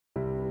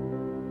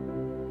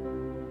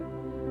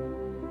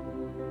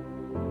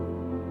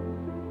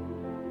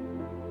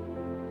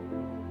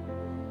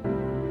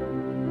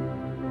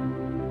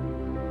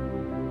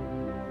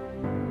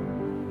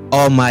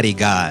Almighty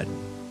God,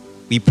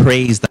 we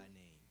praise thy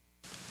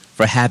name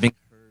for having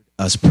heard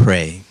us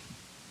pray,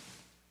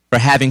 for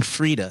having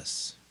freed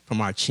us from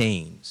our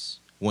chains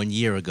 1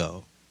 year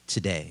ago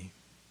today.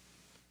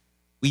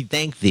 We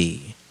thank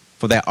thee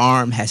for thy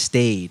arm has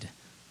stayed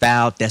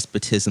foul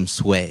despotism's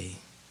sway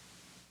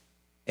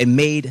and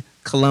made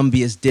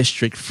Columbia's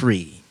district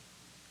free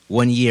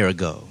 1 year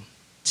ago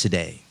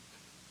today.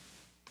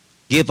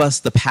 Give us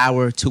the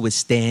power to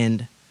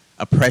withstand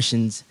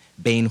oppression's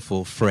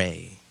baneful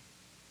fray,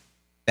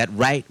 that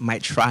right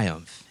might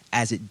triumph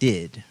as it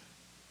did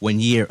 1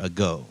 year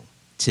ago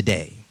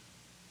today.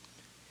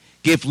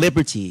 Give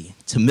liberty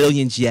to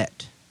millions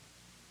yet,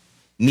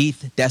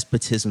 neath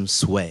despotism's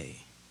sway,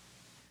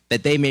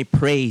 that they may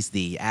praise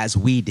thee as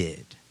we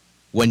did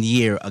 1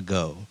 year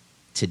ago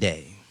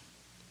today.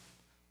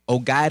 O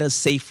guide us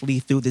safely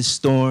through this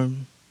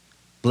storm,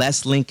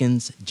 bless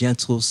Lincoln's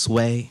gentle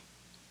sway,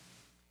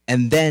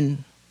 and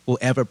then we'll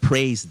ever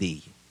praise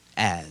thee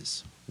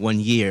as 1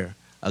 year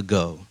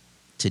ago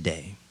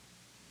today.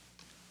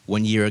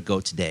 1 year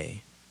ago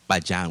today by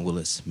John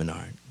Willis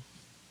Menard.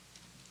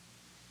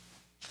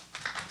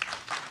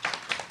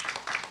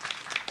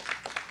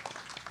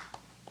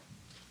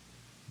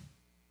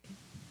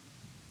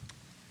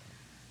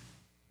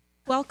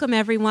 Welcome,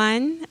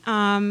 everyone.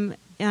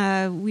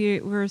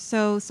 We're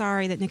so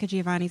sorry that Nika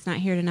Giovanni's not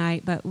here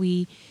tonight, but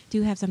we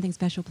do have something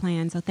special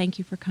planned, so thank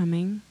you for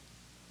coming.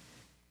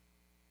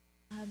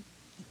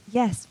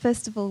 Yes,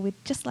 first of all, we'd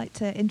just like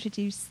to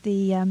introduce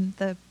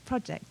the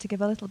project to give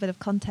a little bit of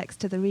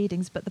context to the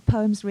readings, but the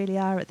poems really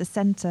are at the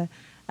centre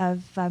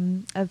of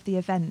the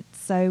event.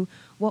 So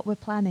what we're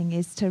planning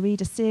is to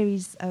read a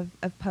series of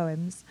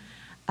poems,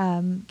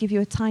 give you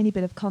a tiny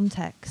bit of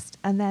context,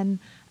 and then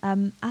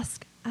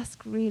ask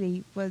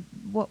really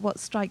what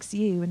strikes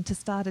you, and to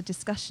start a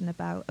discussion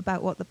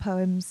about what the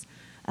poems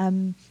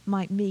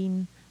might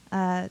mean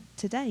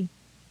today.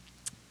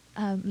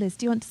 Liz,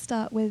 do you want to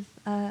start with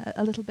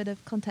a little bit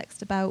of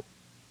context about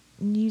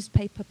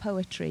newspaper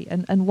poetry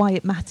and why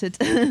it mattered?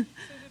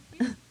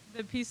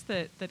 The piece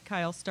that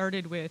Kyle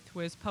started with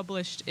was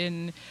published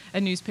in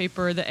a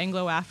newspaper, the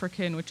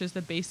Anglo-African, which is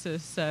the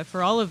basis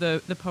for all of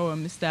the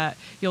poems that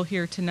you'll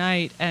hear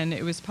tonight. And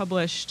it was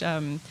published,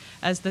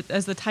 as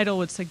the title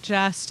would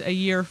suggest, a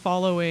year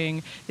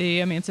following the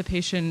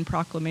Emancipation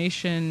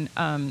Proclamation.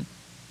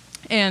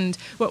 And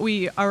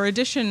our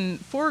edition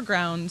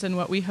foregrounds, and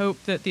what we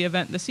hope that the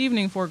event this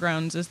evening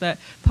foregrounds, is that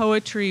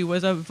poetry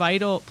was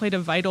played a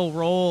vital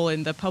role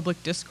in the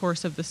public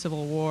discourse of the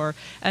Civil War.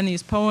 And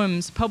these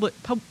poems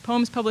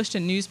published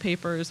in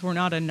newspapers were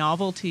not a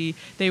novelty.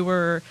 They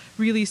were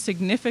really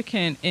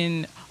significant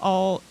in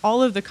all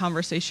of the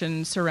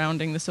conversations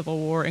surrounding the Civil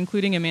War,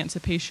 including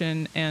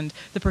emancipation and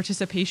the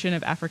participation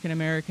of African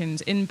Americans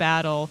in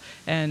battle,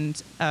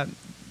 and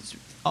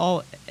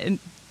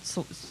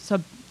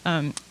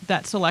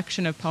that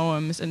selection of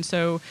poems. And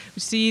so we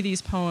see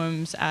these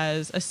poems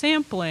as a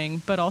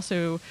sampling, but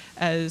also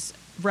as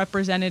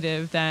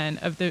representative then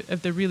of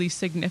the really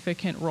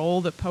significant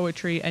role that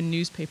poetry and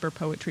newspaper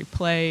poetry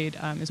played,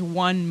 as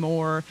one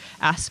more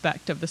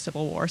aspect of the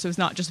Civil War. So it's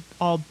not just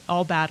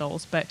all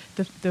battles, but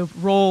the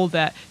role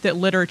that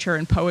literature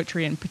and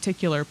poetry in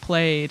particular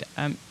played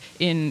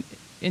in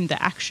the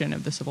action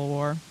of the Civil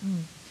War.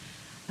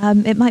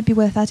 It might be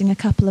worth adding a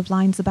couple of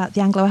lines about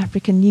the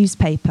Anglo-African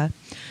newspaper.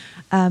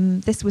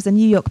 This was a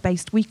New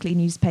York-based weekly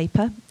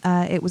newspaper.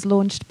 It was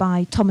launched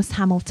by Thomas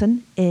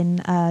Hamilton in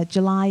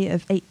July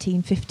of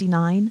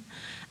 1859.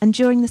 And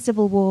during the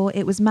Civil War,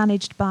 it was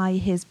managed by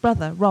his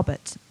brother,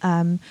 Robert.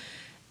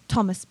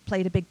 Thomas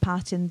played a big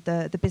part in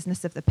the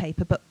business of the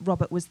paper, but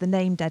Robert was the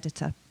named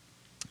editor.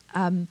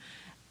 And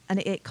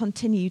it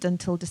continued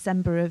until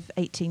December of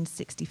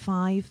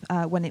 1865,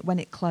 when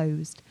it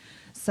closed.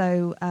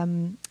 So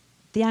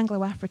the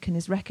Anglo-African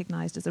is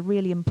recognised as a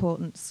really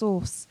important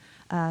source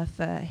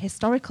for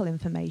historical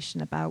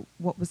information about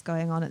what was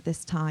going on at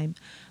this time.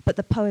 But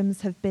the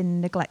poems have been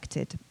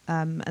neglected,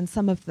 and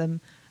some of them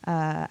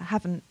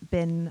haven't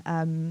been,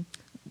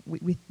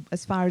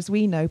 as far as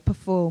we know,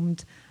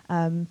 performed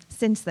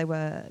since they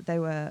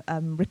were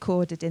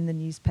recorded in the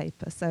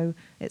newspaper. So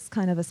it's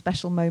kind of a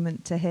special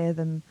moment to hear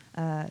them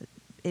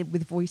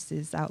with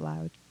voices out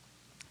loud.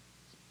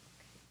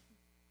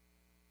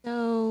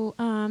 So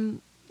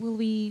will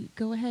we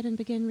go ahead and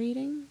begin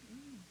reading?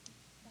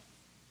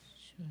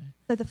 Sure.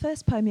 So the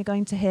first poem you're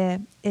going to hear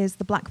is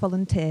The Black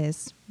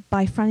Volunteers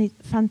by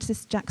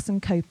Francis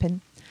Jackson Copin,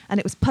 and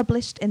it was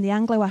published in the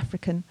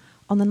Anglo-African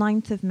on the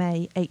 9th of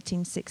May,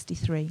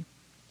 1863.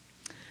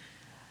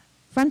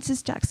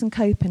 Francis Jackson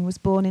Copin was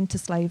born into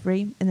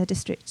slavery in the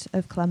District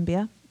of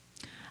Columbia,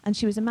 and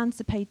she was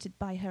emancipated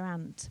by her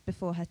aunt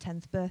before her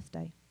 10th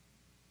birthday.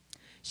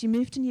 She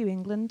moved to New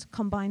England,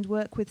 combined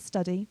work with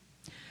study,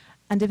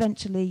 and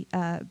eventually,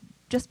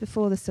 just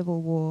before the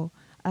Civil War,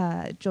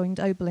 joined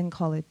Oberlin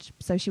College.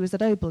 So she was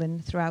at Oberlin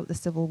throughout the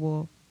Civil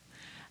War.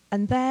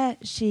 And there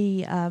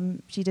she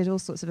did all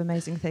sorts of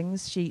amazing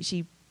things.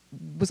 She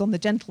was on the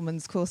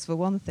gentleman's course for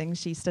one thing.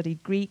 She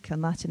studied Greek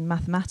and Latin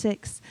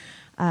mathematics.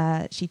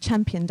 She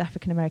championed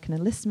African American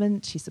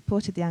enlistment. She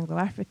supported the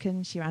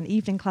Anglo-African. She ran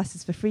evening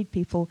classes for freed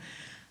people.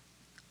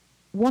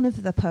 One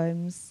of the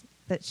poems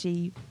that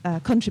she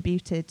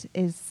contributed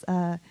is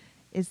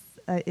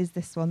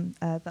this one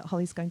that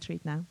Holly's going to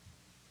read now.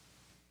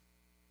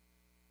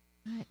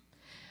 Right.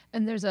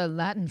 And there's a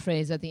Latin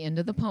phrase at the end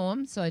of the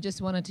poem, so I just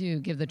wanted to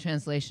give the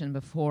translation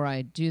before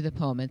I do the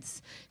poem.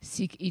 It's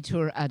sic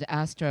itur ad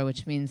astra,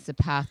 which means the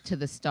path to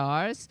the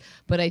stars,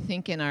 but I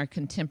think in our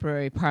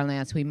contemporary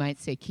parlance we might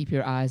say keep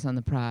your eyes on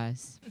the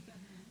prize.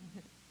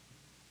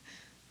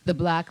 The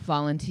Black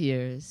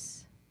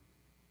Volunteers.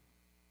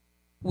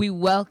 We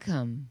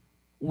welcome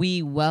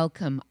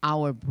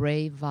our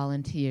brave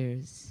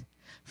volunteers.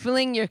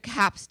 Fling your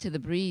caps to the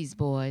breeze,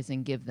 boys,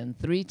 and give them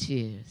 3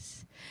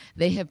 cheers.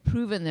 They have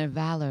proven their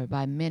valor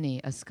by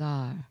many a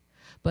scar,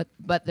 but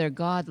their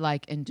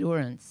godlike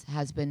endurance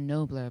has been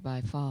nobler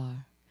by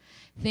far.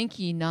 Think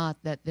ye not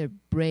that their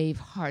brave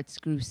hearts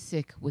grew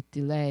sick with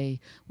delay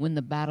when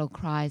the battle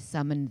cries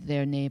summoned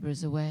their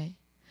neighbors away?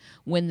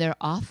 When their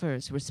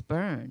offers were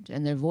spurned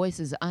and their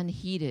voices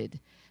unheeded,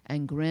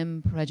 and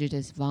grim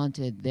prejudice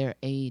vaunted their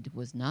aid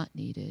was not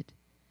needed?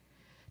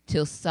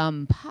 Till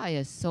some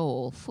pious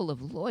soul, full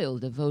of loyal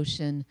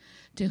devotion,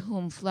 to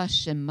whom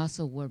flesh and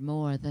muscle were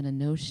more than a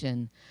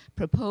notion,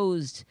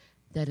 proposed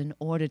that in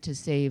order to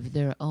save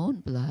their own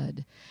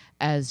blood,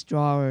 as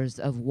drawers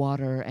of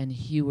water and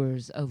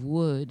hewers of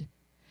wood,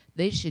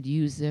 they should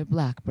use their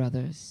black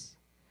brothers.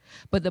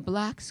 But the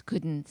blacks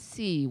couldn't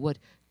see what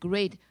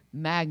great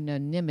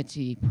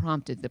magnanimity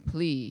prompted the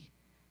plea,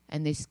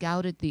 and they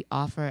scouted the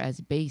offer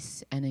as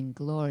base and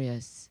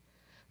inglorious,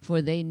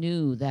 for they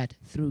knew that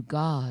through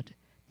God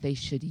they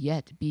should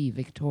yet be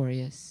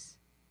victorious.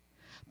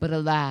 But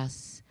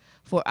alas,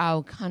 for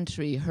our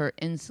country her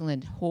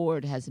insolent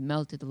horde has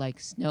melted like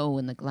snow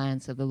in the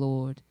glance of the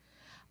Lord.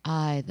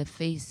 Aye, the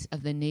face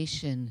of the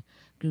nation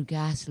grew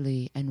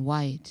ghastly and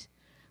white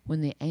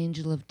when the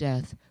angel of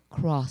death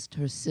crossed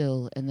her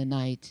sill in the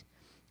night,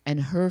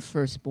 and her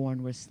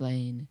firstborn were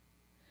slain.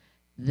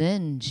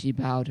 Then she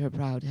bowed her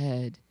proud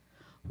head,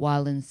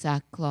 while in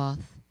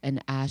sackcloth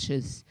and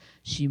ashes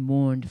she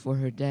mourned for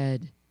her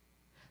dead.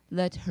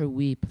 Let her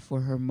weep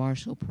for her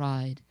martial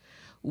pride,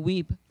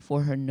 weep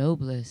for her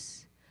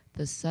noblest.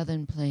 The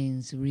southern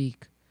plains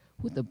reek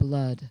with the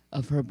blood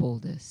of her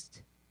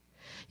boldest.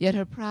 Yet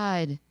her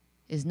pride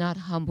is not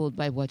humbled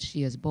by what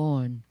she has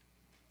borne.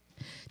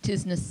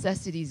 'Tis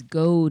necessity's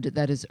goad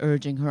that is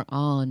urging her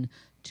on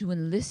to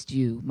enlist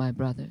you, my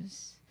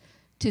brothers.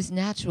 'Tis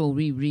natural,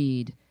 we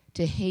read,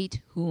 to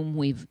hate whom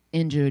we've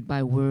injured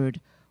by word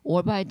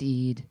or by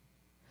deed.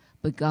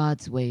 But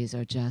God's ways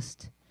are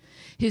just.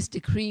 His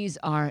decrees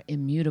are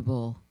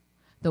immutable,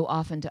 though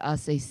often to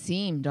us they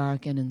seem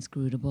dark and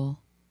inscrutable.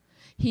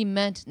 He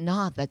meant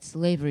not that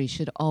slavery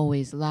should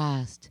always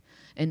last,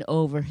 and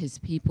over his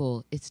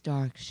people its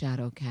dark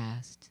shadow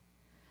cast.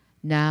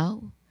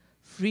 Now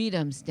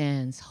freedom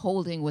stands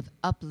holding with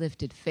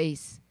uplifted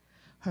face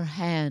her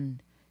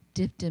hand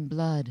dipped in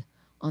blood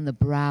on the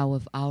brow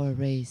of our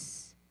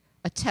race.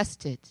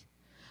 Attest it,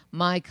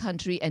 my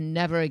country, and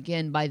never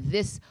again by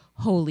this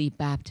holy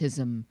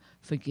baptism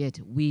forget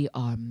we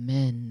are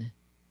men.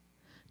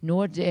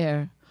 Nor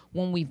dare,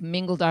 when we've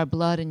mingled our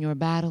blood in your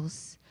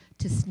battles,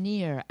 to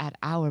sneer at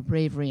our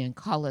bravery and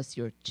call us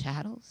your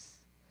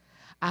chattels.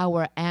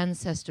 Our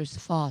ancestors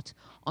fought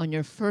on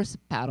your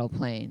first battle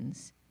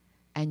plains,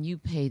 and you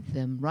paid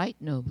them right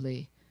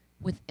nobly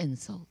with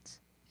insult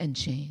and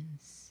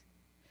chains.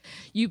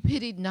 You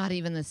pitied not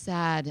even the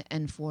sad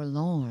and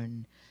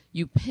forlorn.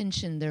 You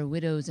pensioned their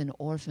widows and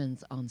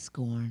orphans on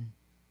scorn.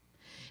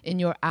 In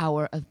your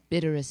hour of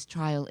bitterest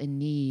trial and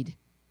need,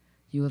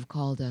 you have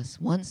called us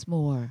once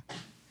more.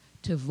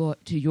 To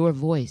your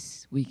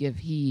voice we give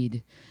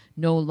heed.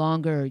 No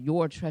longer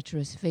your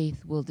treacherous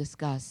faith we'll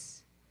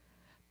discuss,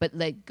 but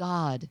let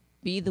God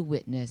be the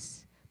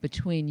witness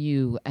between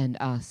you and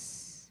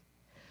us.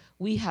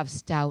 We have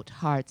stout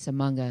hearts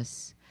among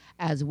us,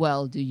 as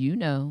well do you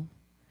know,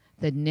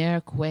 that ne'er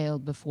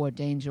quailed before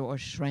danger or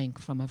shrank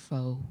from a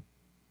foe.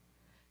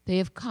 They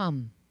have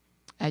come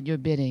at your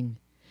bidding,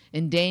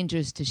 in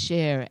dangers to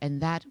share, and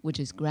that which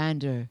is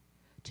grander,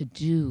 to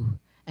do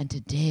and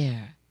to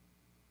dare.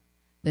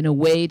 Then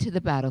away to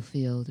the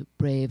battlefield,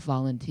 brave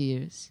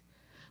volunteers.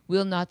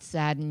 We'll not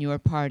sadden your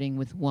parting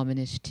with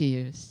womanish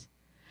tears.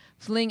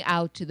 Fling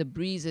out to the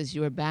breezes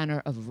your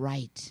banner of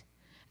right,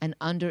 and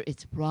under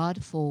its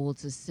broad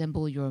folds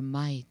assemble your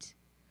might.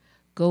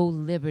 Go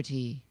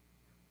liberty,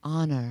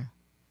 honor,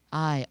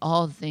 aye,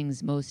 all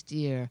things most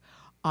dear,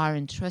 are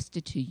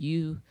entrusted to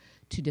you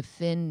to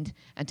defend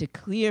and to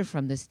clear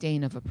from the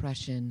stain of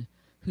oppression,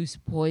 whose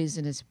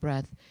poisonous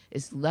breath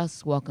is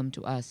less welcome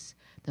to us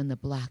than the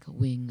black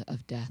wing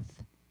of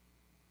death.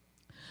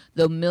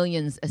 Though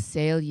millions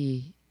assail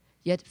ye,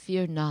 yet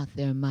fear not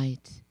their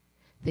might.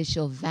 They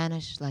shall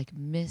vanish like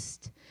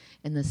mist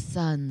in the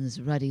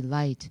sun's ruddy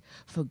light,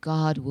 for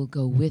God will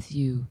go with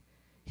you.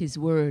 His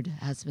word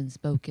has been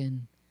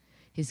spoken.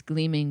 His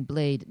gleaming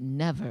blade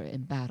never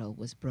in battle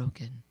was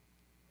broken.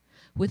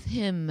 With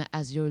him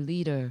as your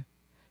leader,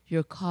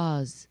 Your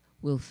cause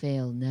will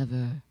fail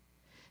never.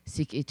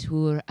 Sic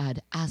itur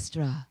ad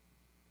astra,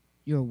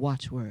 your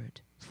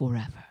watchword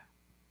forever.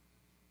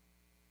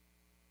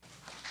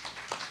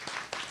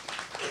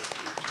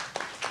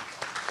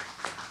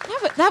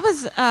 That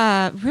was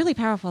really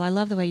powerful. I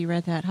love the way you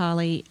read that,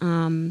 Holly.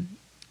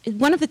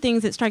 One of the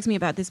things that strikes me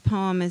about this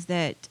poem is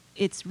that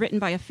it's written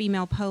by a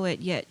female poet,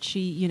 yet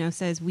she,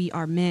 says we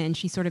are men.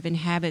 She sort of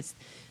inhabits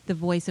the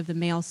voice of the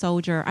male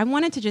soldier. I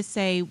wanted to just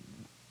say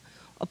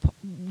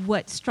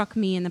what struck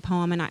me in the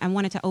poem, and I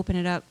wanted to open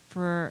it up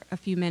for a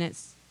few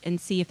minutes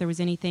and see if there was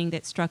anything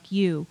that struck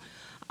you.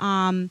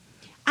 I'm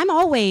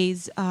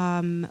always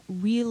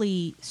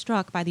really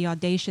struck by the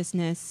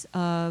audaciousness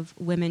of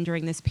women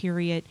during this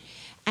period.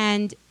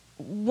 And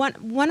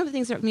one of the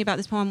things that struck me about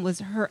this poem was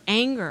her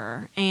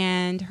anger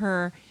and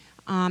her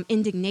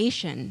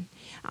indignation.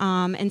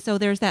 And so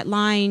there's that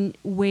line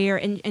where,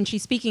 and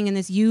she's speaking in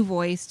this you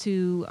voice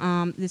to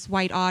this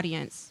white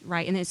audience,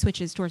 right? And it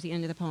switches towards the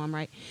end of the poem,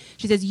 right?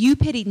 She says, "You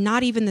pitied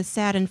not even the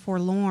sad and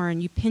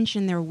forlorn. You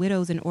pension their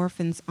widows and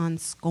orphans on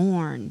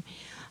scorn."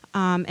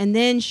 And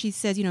then she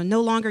says,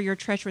 no longer your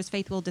treacherous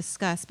faith will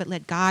discuss, but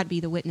let God be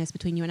the witness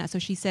between you and us. So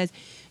she says,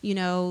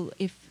 we're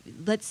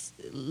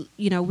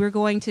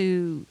going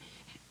to,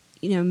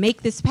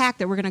 make this pact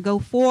that we're going to go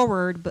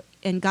forward,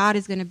 and God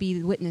is going to be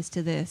the witness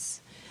to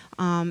this.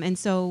 And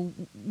so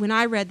when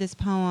I read this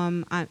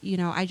poem,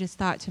 I just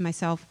thought to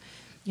myself,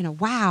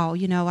 wow,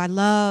 I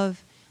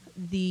love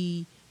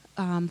the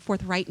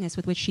forthrightness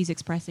with which she's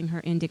expressing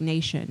her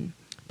indignation.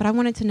 But I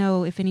wanted to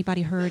know if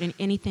anybody heard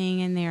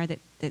anything in there that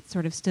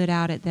sort of stood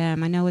out at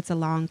them. I know it's a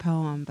long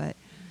poem, but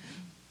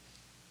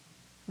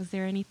was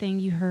there anything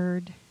you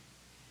heard?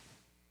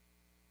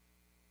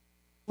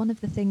 One of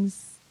the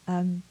things,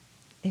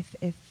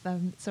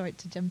 sorry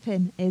to jump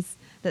in, is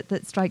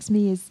that strikes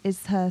me is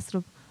her sort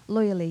of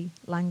loyally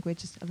language,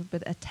 just a little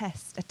bit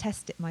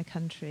attest it, my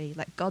country,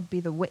 let God be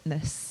the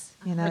witness.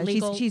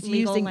 She's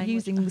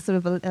using sort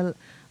of a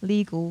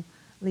legal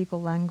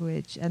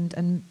language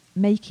and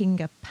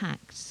making a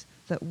pact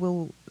that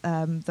will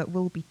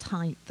be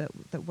tight,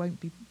 that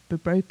won't be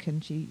broken.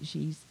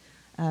 She's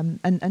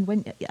and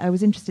when I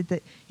was interested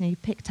that you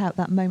picked out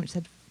that moment,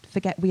 said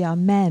forget we are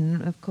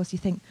men. Of course you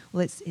think,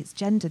 well, it's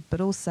gendered, but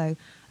also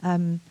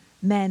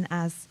men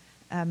as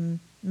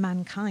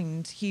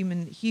mankind,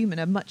 human,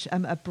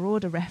 a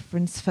broader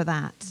reference for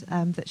that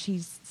that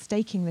she's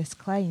staking this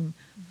claim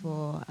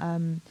for,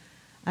 and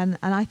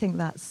I think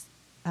that's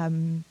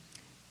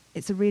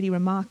it's a really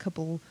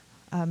remarkable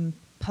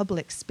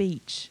public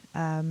speech.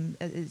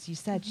 As you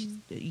said,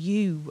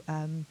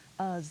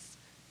 us.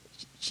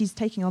 She's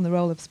taking on the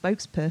role of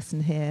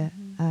spokesperson here.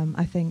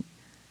 I think,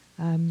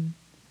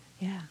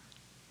 yeah.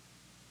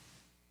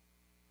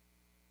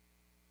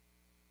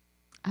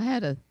 I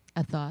had a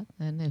thought,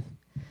 and if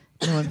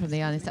no one from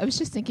the audience, I was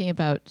just thinking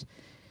about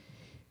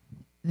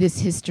this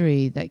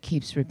history that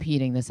keeps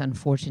repeating, this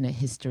unfortunate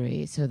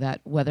history, so that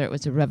whether it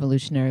was a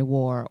Revolutionary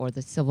War or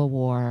the Civil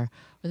War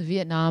or the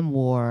Vietnam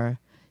War,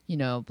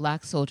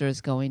 black soldiers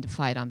going to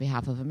fight on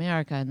behalf of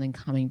America and then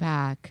coming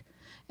back,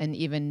 and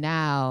even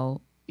now,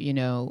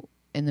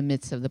 in the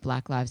midst of the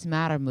Black Lives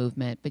Matter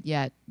movement, but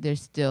yet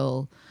there's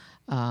still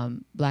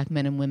black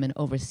men and women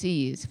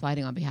overseas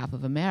fighting on behalf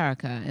of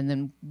America, and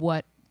then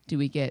what do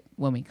we get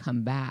when we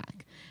come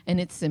back? And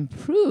it's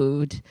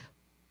improved,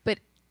 but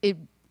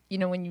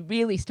when you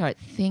really start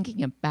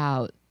thinking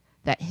about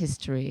that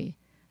history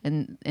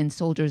and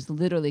soldiers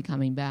literally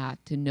coming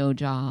back to no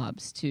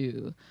jobs,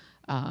 to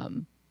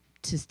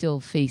still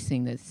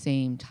facing the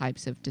same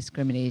types of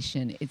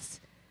discrimination, it's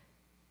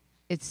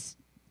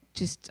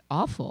just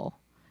awful.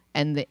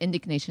 And the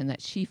indignation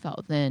that she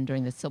felt then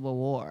during the Civil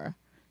War,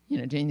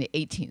 during the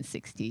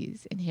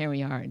 1860s, and here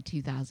we are in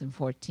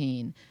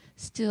 2014,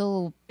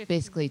 still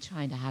basically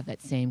trying to have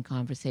that same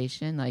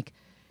conversation. Like,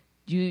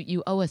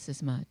 you owe us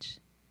this much.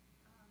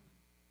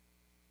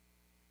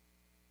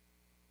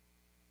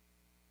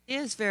 It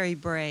is very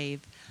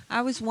brave.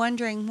 I was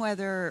wondering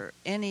whether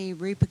any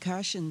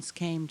repercussions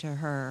came to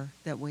her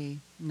that we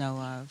know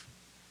of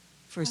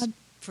for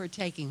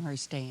taking her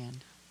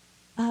stand.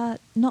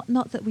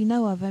 Not that we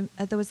know of.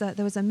 There was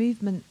a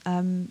movement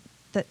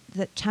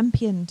that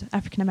championed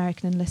African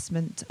American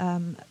enlistment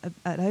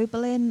at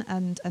Oberlin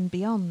and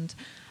beyond.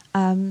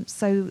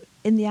 So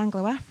in the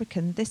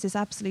Anglo-African, this is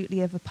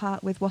absolutely of a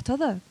part with what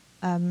other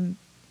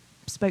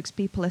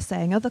spokespeople are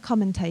saying, other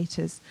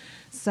commentators.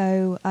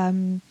 So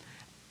I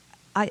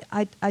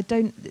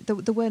don't.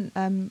 There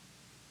weren't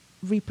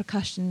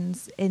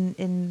repercussions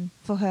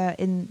for her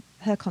in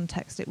her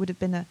context. It would have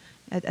been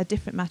a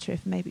different matter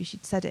if maybe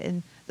she'd said it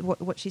in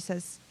what she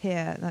says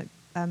here, like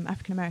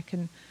African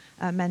American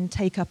men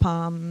take up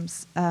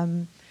arms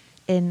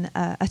in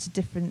a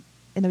different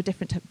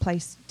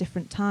place,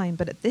 different time.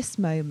 But at this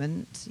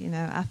moment,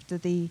 after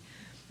the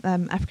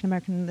African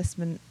American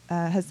enlistment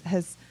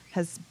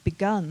has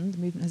begun, the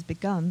movement has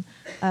begun.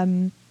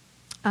 I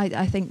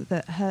think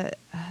that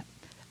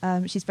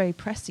she's very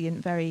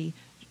prescient, very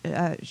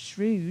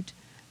shrewd,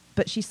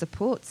 but she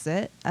supports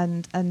it,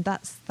 and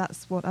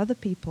that's what other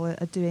people are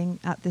doing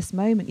at this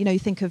moment. You know, you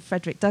think of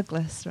Frederick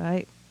Douglass,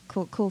 right?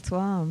 Call to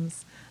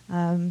arms.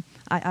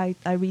 I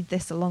read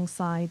this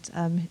alongside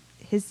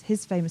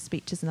his famous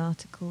speeches and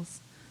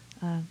articles.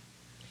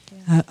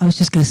 I was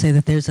just going to say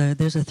that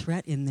there's a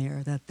threat in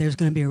there, that there's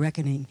going to be a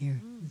reckoning here.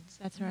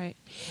 That's right.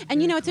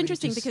 And you know, it's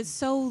interesting because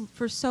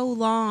for so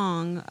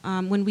long,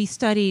 when we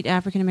studied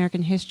African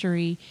American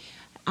history,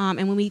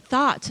 and when we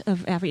thought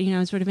of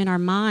sort of in our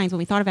minds, when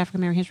we thought of African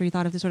American history, we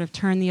thought of the sort of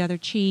turn the other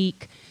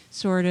cheek,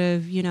 sort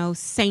of,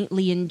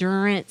 saintly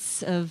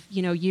endurance of,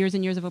 years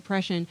and years of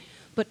oppression.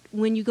 But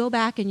when you go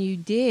back and you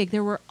dig,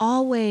 there were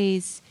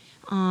always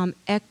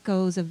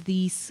echoes of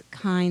these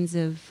kinds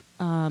of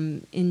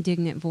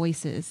indignant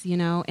voices,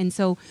 And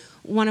so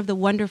one of the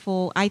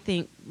wonderful, I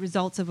think,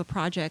 results of a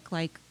project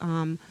like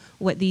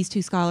what these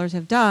two scholars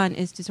have done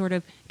is to sort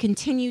of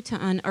continue to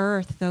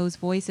unearth those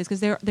voices, because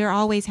there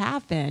always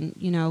have been,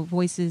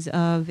 voices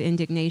of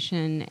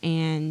indignation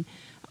and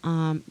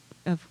of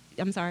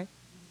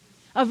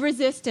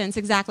resistance.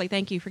 Exactly.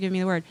 Thank you for giving me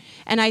the word.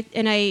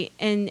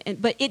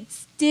 But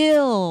it's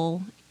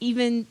still,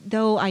 even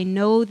though I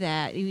know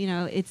that,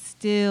 it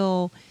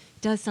still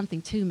does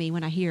something to me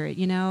when I hear it,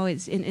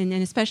 It's and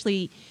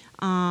especially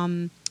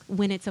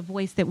when it's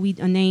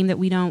a name that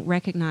we don't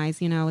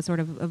recognize, a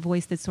sort of a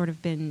voice that's sort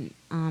of been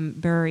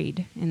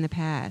buried in the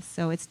past.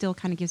 So it still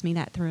kind of gives me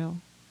that thrill.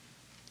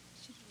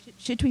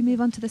 Should we move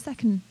on to the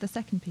second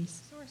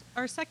piece?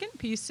 Our second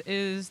piece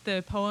is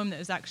the poem that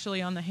is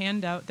actually on the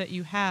handout that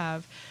you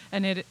have,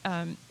 and it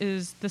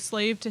is The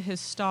Slave to His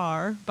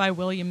Star by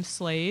William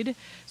Slade.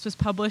 This was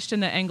published in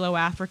the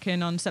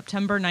Anglo-African on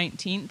September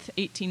 19th,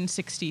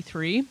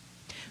 1863.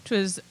 Which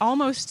was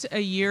almost a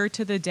year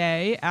to the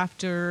day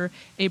after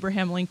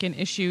Abraham Lincoln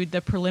issued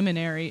the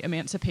preliminary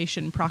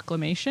Emancipation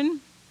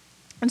Proclamation.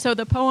 And so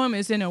the poem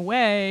is, in a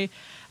way,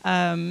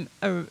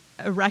 a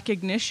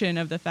recognition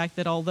of the fact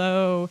that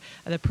although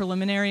the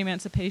preliminary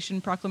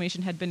Emancipation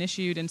Proclamation had been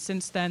issued, and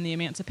since then the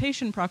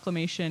Emancipation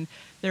Proclamation,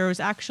 there was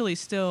actually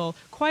still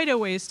quite a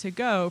ways to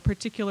go,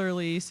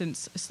 particularly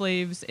since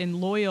slaves in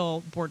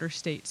loyal border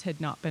states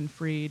had not been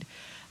freed.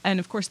 And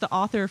of course, the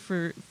author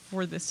for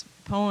this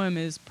poem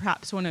is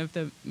perhaps one of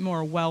the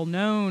more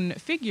well-known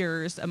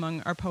figures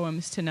among our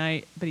poems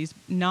tonight, but he's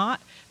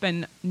not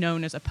been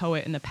known as a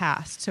poet in the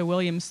past. So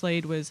William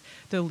Slade was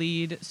the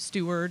lead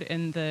steward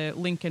in the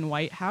Lincoln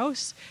White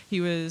House.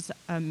 He was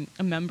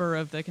a member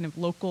of the kind of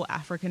local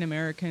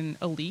African-American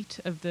elite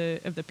of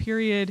the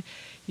period.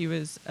 He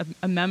was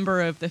a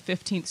member of the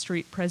 15th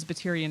Street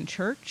Presbyterian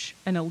Church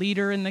and a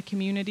leader in the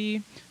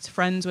community. He's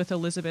friends with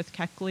Elizabeth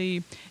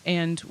Keckley,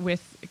 and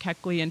with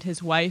Keckley and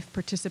his wife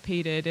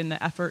participated in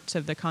the efforts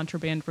of the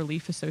Contraband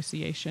Relief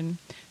Association.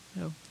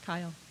 So,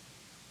 Kyle.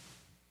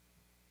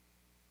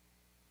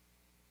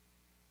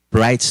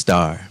 Bright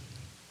star,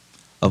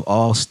 of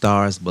all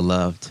stars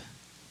beloved,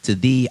 to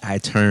thee I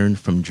turn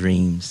from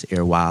dreams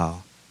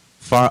erewhile.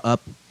 Far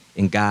up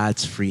in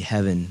God's free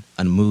heaven,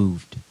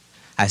 unmoved,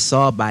 I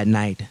saw by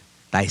night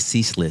thy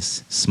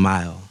ceaseless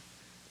smile,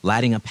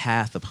 lighting a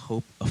path of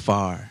hope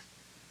afar,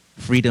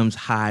 freedom's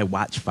high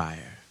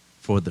watchfire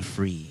for the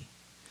free,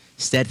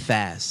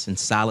 steadfast and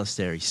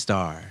solitary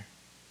star.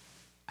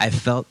 I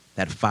felt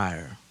that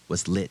fire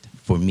was lit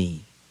for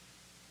me.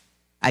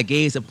 I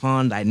gaze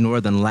upon thy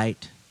northern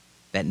light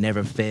that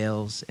never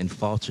fails and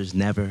falters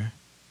never,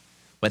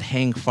 but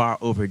hang far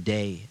over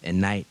day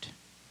and night,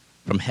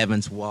 from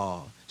heaven's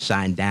wall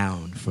shine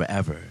down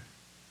forever.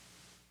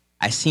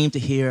 I seem to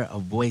hear a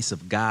voice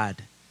of God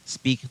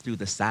speak through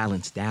the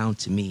silence down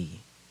to me.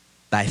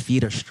 Thy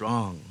feet are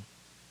strong,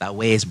 thy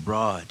way is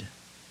broad.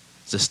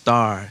 The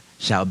star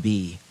shall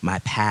be my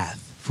path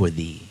for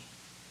thee.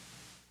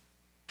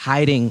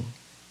 Hiding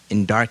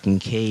in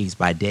darkened caves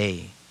by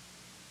day,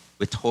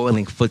 with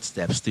toiling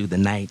footsteps through the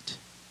night,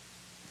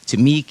 to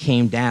me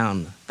came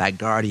down thy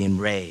guardian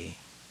ray,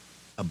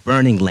 a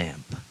burning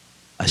lamp,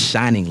 a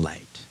shining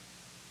light,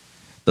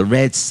 the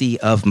Red Sea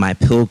of my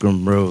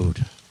pilgrim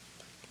road,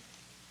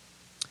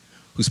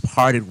 whose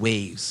parted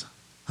waves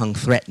hung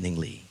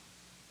threateningly.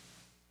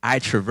 I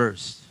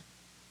traversed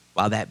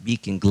while that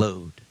beacon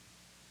glowed,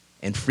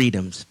 and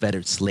freedom's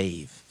fettered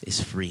slave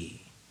is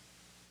free.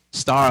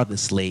 Star of the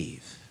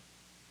slave,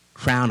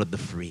 crown of the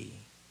free,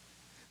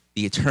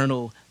 the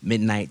eternal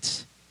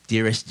midnight's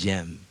dearest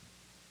gem.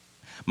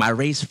 My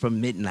race from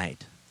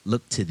midnight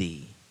look to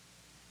thee,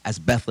 as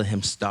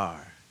Bethlehem's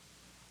star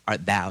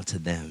art thou to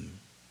them.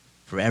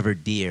 Forever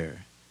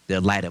dear,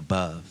 their light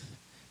above,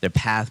 their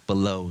path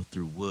below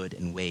through wood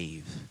and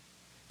wave,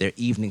 their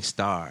evening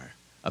star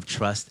of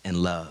trust and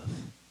love,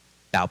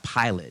 thou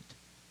pilot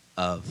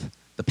of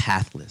the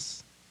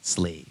pathless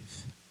slave.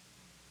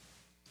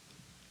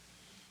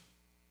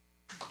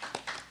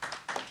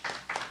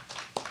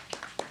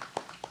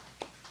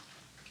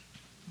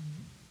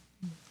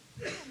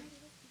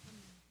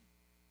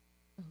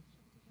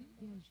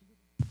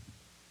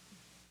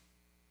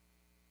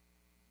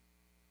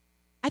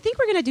 I think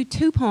we're going to do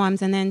two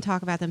poems and then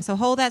talk about them. So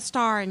hold that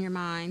star in your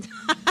mind.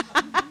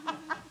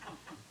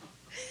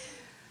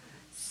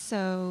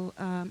 So,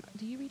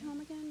 do you read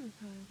home again?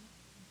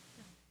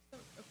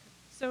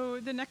 So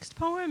the next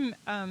poem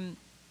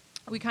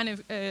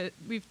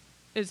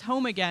is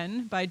Home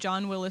Again by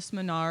John Willis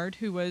Menard,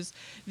 who was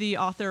the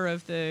author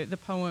of the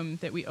poem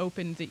that we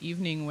opened the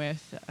evening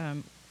with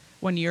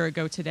 1 year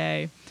ago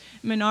today.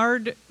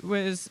 Menard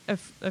was a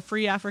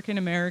free African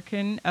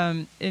American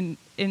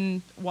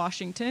in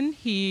Washington.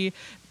 He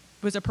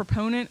was a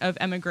proponent of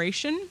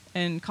emigration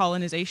and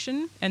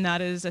colonization, and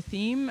that is a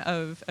theme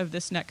of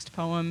this next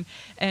poem.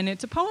 And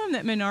it's a poem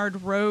that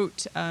Menard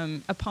wrote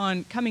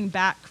upon coming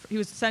back. He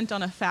was sent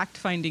on a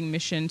fact-finding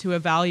mission to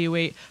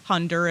evaluate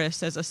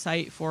Honduras as a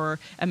site for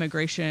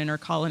emigration or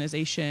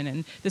colonization.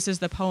 And this is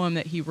the poem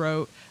that he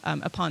wrote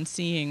upon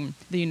seeing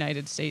the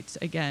United States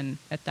again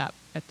at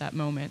that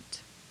moment.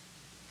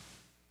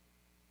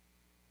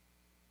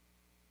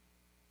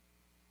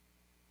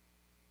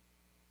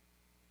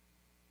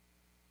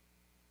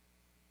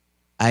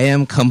 I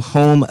am come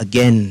home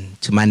again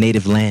to my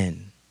native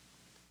land,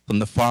 from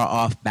the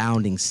far-off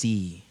bounding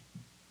sea,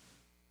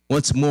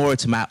 once more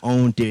to my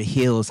own dear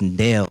hills and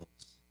dales,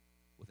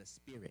 with a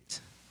spirit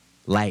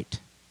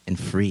light and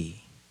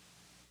free.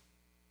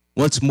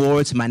 Once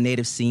more to my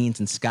native scenes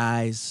and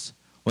skies,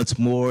 once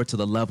more to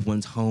the loved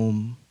one's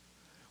home,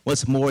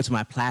 once more to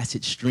my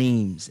placid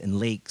streams and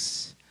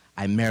lakes,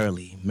 I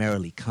merrily,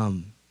 merrily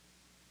come.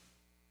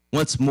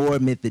 Once more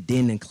amid the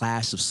din and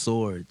clash of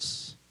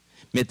swords,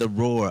 mid the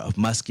roar of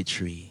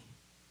musketry,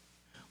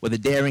 where the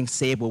daring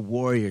sable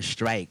warrior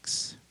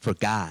strikes for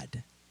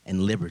God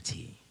and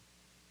liberty.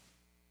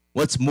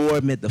 Once more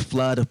amid the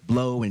flood of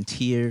blow and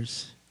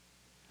tears,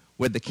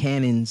 where the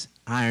cannon's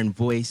iron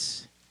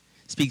voice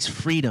speaks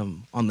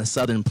freedom on the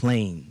southern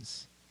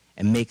plains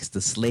and makes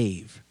the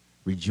slave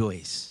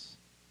rejoice.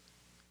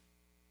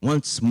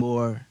 Once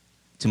more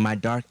to my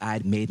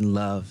dark-eyed maiden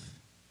love,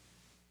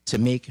 to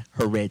make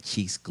her red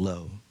cheeks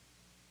glow.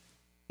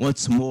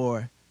 Once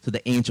more to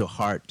the angel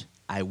heart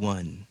I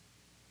won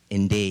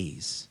in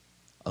days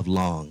of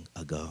long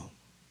ago.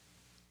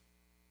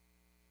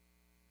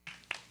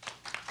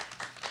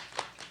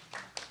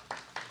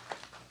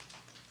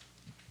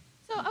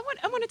 So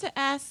I wanted to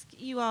ask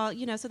you all,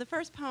 so the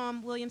first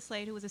poem, William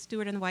Slade, who was a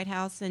steward in the White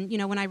House, and,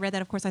 when I read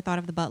that, of course, I thought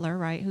of the butler,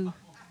 right, who,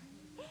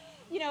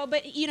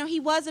 but, he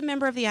was a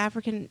member of the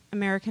African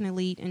American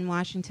elite in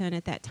Washington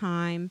at that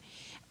time.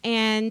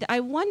 And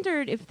I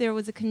wondered if there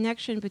was a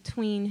connection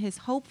between his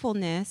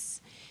hopefulness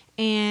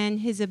and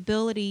his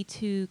ability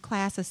to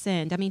class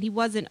ascend. I mean, he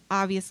wasn't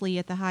obviously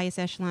at the highest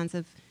echelons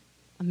of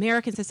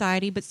American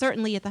society, but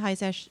certainly at the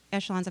highest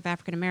echelons of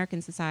African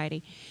American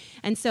society.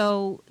 And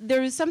so there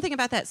was something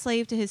about that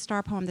Slave to His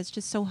Star poem that's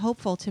just so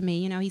hopeful to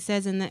me. He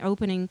says in the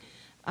opening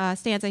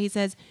stanza, he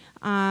says,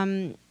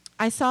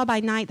 I saw by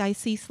night thy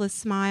ceaseless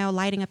smile,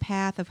 lighting a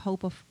path of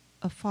hope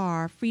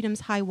afar,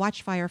 freedom's high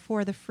watchfire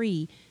for the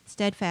free,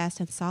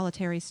 steadfast and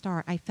solitary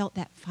star. I felt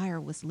that fire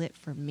was lit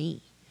for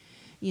me.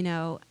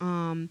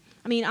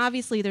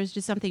 Obviously there's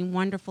just something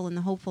wonderful in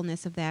the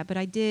hopefulness of that, but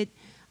I did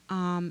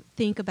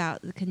think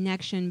about the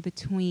connection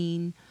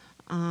between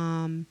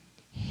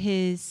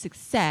his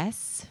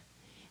success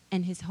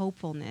and his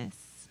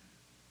hopefulness.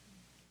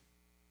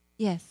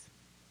 Yes.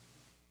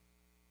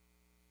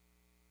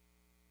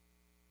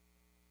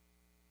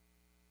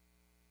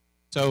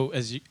 So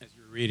as you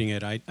were reading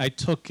it, I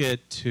took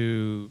it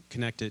to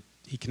connect it.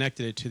 He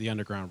connected it to the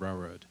Underground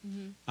Railroad,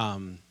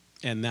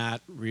 and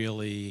that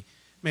really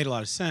made a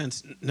lot of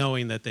sense,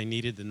 knowing that they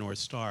needed the North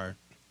Star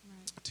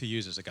to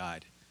use as a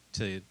guide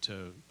to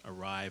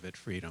arrive at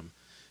freedom.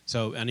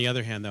 So on the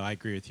other hand, though, I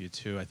agree with you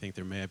too. I think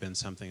there may have been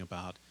something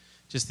about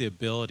just the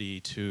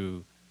ability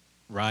to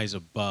rise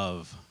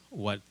above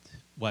what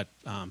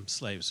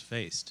slaves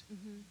faced.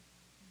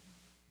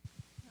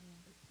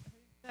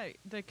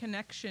 The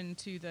connection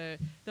to the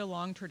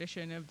long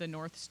tradition of the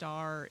North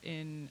Star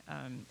in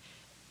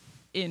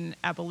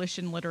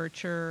abolition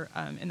literature,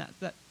 and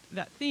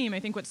that theme. I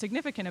think what's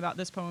significant about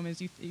this poem is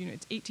it's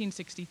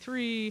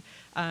 1863,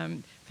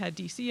 had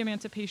D.C.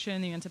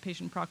 emancipation, the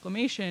Emancipation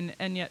Proclamation,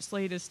 and yet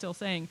Slade is still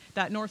saying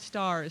that North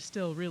Star is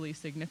still really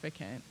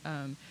significant.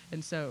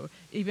 And so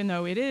even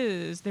though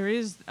there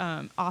is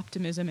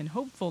optimism and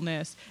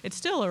hopefulness, it's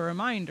still a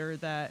reminder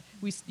that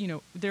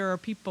there are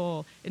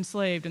people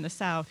enslaved in the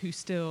South who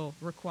still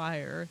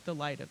require the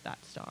light of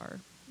that star.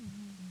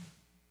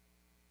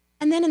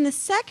 And then in the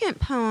second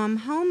poem,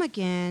 Home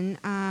Again,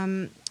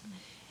 I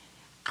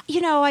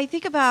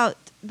think about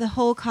the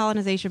whole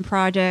colonization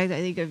project.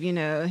 I think of,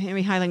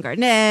 Henry Highland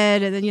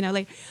Garnett, and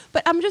then,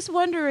 but I'm just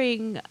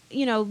wondering,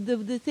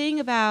 the thing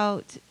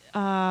about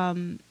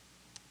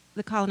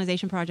the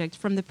colonization project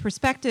from the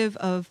perspective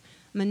of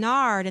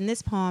Menard in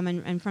this poem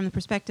and from the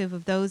perspective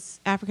of those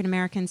African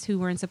Americans who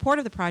were in support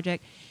of the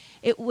project,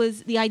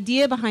 the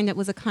idea behind it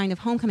was a kind of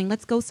homecoming.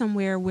 Let's go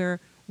somewhere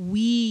where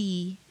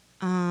we,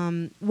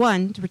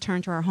 one, to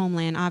return to our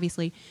homeland,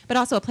 obviously, but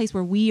also a place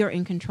where we are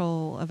in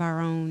control of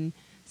our own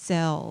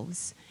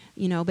selves,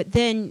 but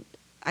then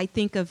I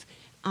think of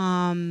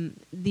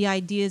the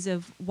ideas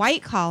of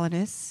white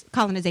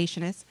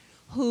colonizationists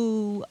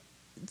who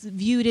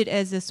viewed it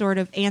as a sort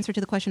of answer to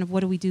the question of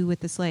what do we do with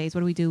the slaves?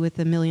 What do we do with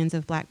the millions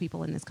of black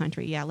people in this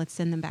country? Yeah, let's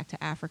send them back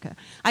to Africa.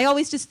 I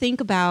always just think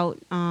about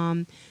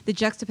the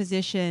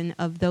juxtaposition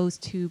of those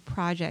two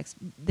projects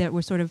that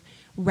were sort of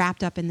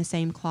wrapped up in the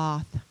same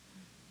cloth.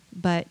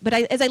 But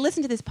as I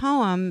listened to this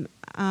poem,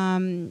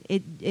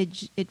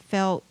 it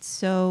felt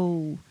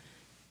so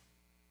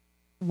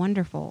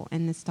wonderful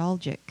and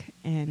nostalgic,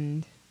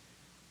 and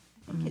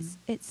I think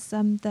it's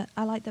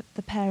I like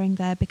the pairing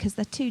there, because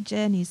they're two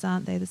journeys,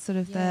 aren't they? The sort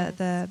of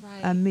the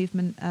right.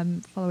 movement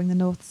following the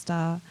North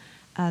Star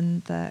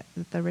and the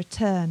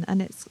return,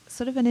 and it's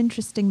sort of an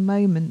interesting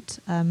moment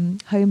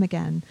home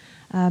again,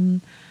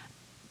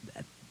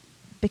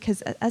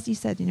 because as you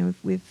said,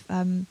 we've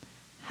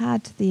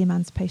had the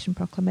Emancipation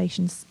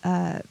Proclamations.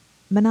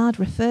 Menard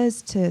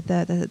refers to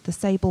the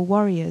sable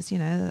warriors,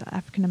 the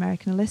African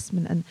American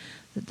enlistment, and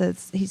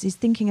he's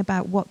thinking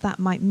about what that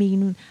might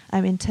mean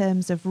in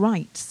terms of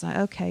rights.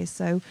 Okay,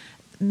 so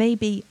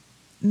maybe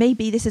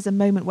this is a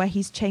moment where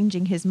he's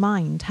changing his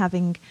mind,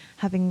 having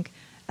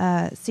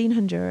seen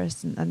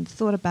Honduras and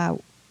thought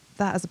about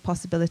that as a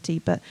possibility.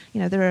 But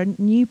there are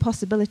new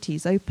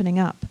possibilities opening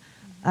up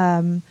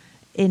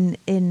in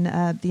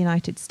the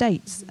United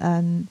States,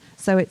 and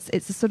so it's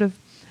a sort of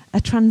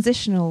a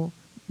transitional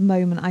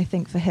moment, I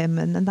think, for him,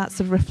 and that's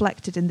sort of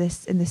reflected in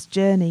this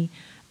journey,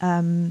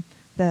 the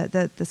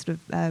sort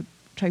of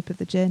trope of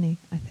the journey,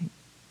 I think.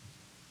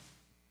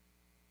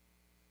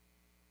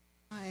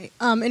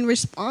 In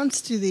response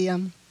to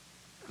the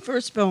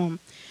first poem,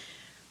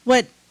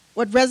 what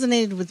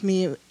resonated with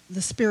me,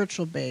 the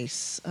spiritual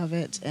base of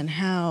it, and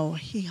how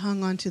he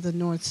hung onto the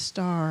North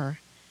Star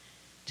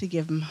to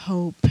give him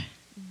hope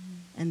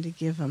and to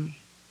give him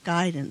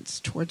guidance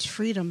towards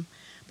freedom.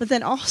 But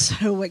then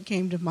also what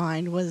came to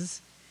mind was,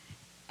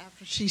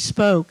 after she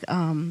spoke,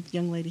 the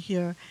young lady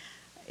here,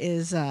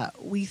 is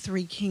we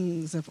three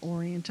kings of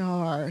Orient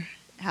are,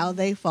 how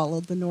they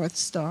followed the North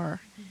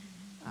Star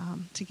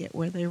to get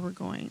where they were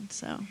going.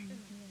 So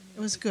it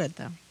was good,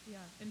 though. Yeah,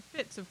 and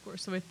fits, of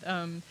course, with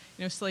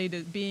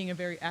Slade being a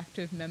very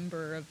active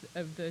member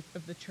of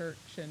the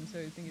church, and so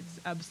I think it's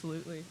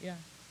absolutely, yeah.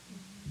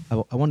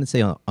 I want to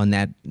say on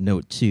that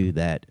note too,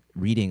 that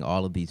reading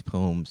all of these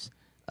poems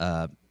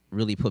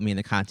really put me in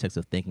the context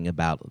of thinking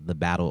about the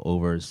battle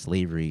over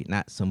slavery,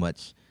 not so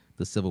much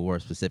the Civil War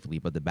specifically,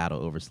 but the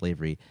battle over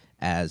slavery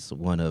as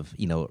one of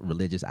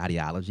religious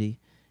ideology.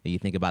 And you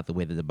think about the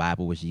way that the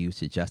Bible was used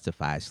to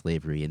justify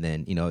slavery, and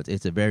then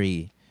it's a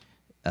very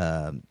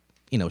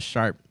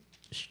sharp,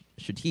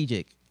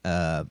 strategic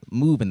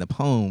move in the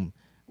poem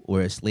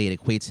where Slade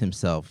equates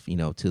himself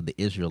to the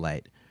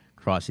Israelite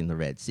crossing the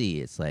Red Sea.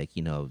 It's like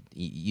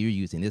you're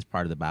using this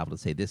part of the Bible to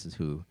say this is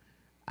who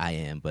I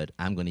am, but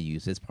I'm going to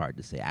use this part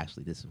to say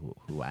actually this is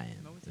who I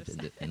am,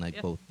 and like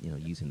both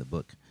using the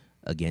book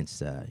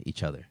against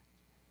each other.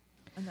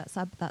 And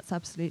that's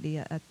absolutely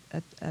a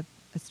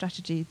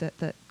strategy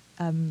that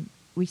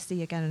we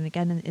see again and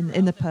again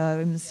in the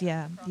poems.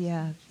 Yeah.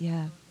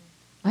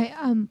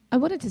 I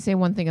wanted to say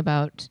one thing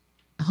about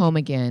Home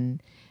Again,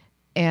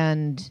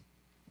 and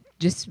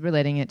just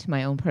relating it to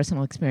my own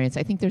personal experience.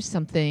 I think there's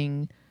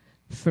something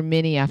for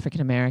many African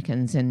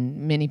Americans, and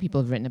many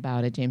people have written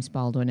about it, James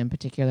Baldwin in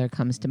particular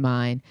comes to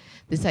mind,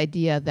 this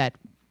idea that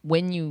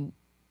when you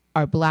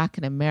are black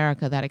in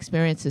America, that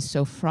experience is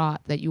so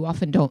fraught that you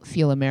often don't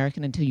feel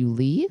American until you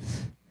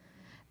leave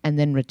and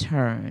then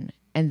return.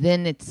 And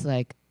then it's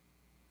like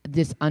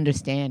this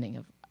understanding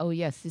of, oh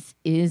yes, this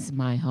is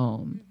my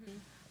home.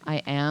 I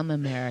am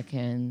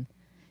American,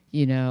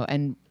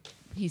 and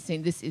he's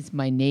saying this is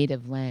my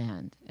native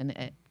land.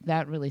 And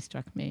that really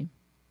struck me.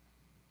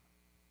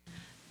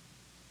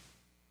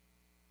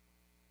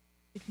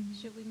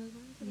 Should we move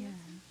on to the next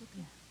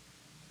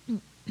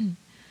one? Okay.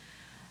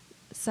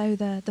 So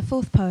the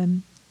fourth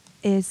poem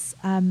is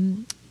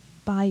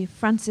by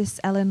Frances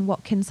Ellen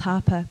Watkins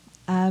Harper,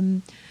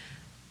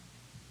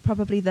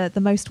 probably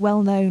the most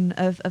well-known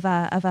of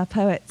our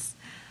poets.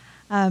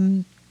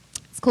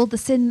 It's called The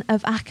Sin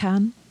of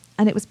Achan,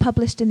 and it was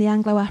published in the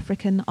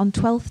Anglo-African on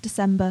 12th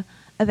December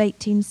of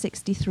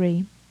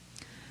 1863.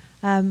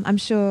 I'm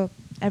sure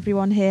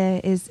everyone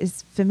here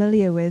is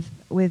familiar with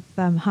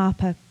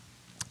Harper.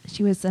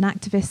 She was an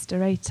activist,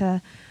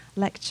 orator,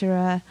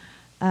 lecturer,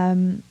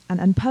 and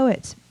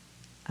poet.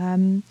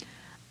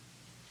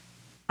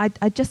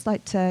 I'd just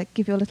like to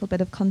give you a little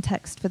bit of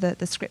context for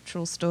the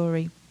scriptural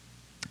story.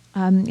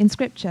 In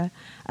Scripture,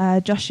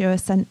 Joshua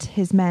sent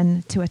his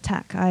men to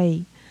attack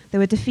Ai. They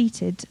were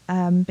defeated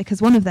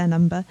because one of their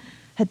number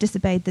had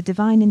disobeyed the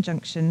divine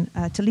injunction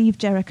to leave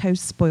Jericho's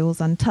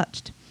spoils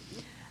untouched.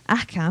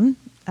 Achan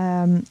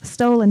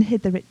stole and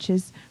hid the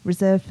riches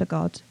reserved for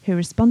God, who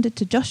responded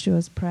to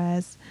Joshua's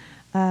prayers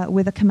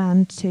with a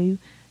command to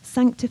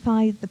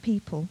sanctify the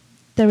people.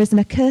 There is an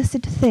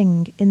accursed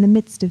thing in the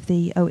midst of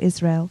thee, O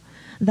Israel.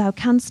 Thou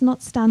canst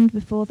not stand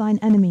before thine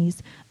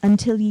enemies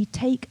until ye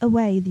take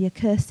away the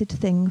accursed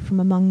thing from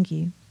among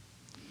you.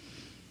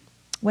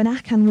 When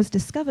Achan was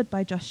discovered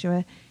by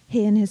Joshua,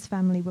 he and his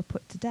family were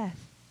put to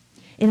death.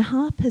 In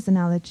Harper's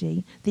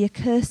analogy, the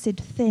accursed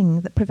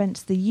thing that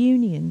prevents the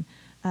union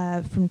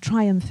from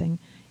triumphing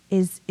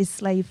is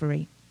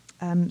slavery.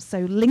 So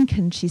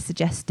Lincoln, she's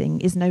suggesting,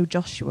 is no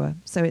Joshua.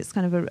 So it's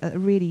kind of a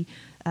really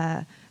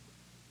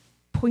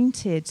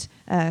pointed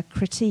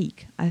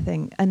critique, I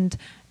think. And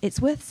it's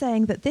worth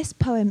saying that this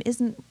poem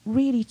isn't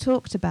really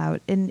talked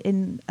about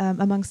in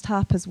amongst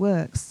Harper's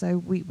works. So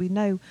we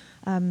know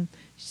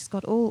she's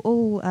got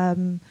all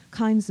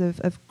kinds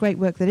of great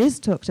work that is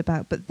talked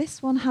about, but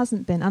this one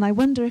hasn't been. And I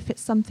wonder if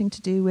it's something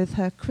to do with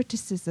her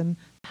criticism,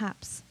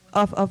 perhaps,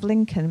 of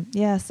Lincoln.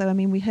 Yeah, so I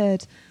mean, we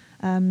heard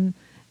in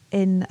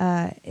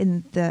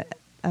the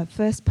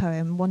first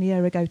poem, 1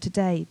 year ago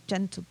today,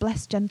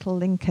 bless gentle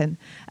Lincoln,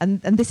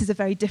 and this is a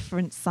very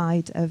different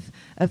side of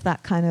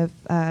that kind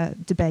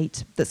of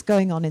debate that's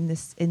going on in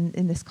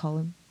this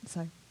column.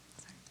 So,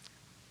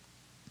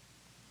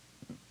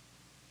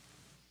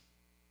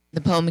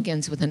 the poem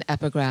begins with an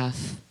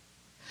epigraph.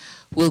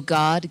 Will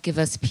God give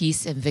us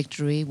peace and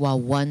victory while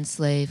one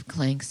slave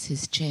clanks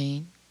his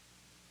chain?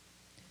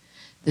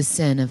 The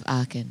sin of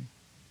Achan.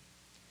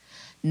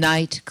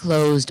 Night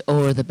closed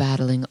o'er the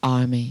battling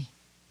army,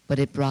 but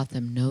it brought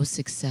them no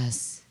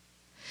success.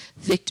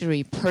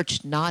 Victory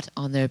perched not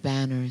on their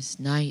banners.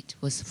 Night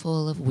was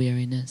full of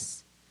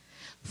weariness.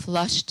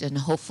 Flushed and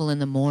hopeful in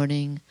the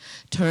morning,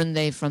 turned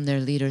they from their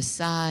leader's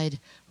side.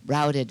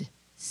 Routed,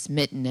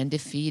 smitten, and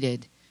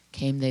defeated,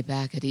 came they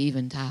back at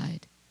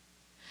eventide.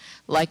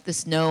 Like the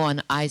snow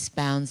on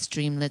ice-bound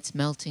streamlets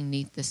melting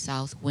neath the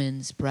south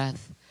wind's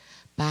breath,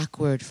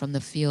 backward from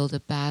the field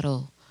of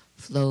battle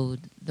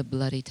flowed the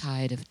bloody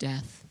tide of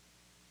death.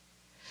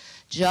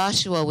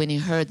 Joshua, when he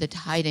heard the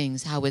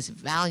tidings how his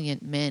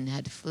valiant men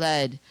had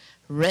fled,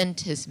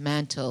 rent his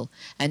mantle,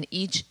 and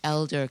each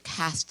elder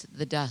cast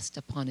the dust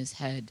upon his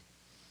head.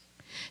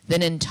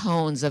 Then in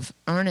tones of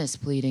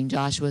earnest pleading,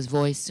 Joshua's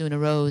voice soon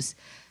arose,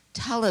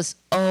 Tell us,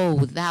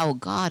 O thou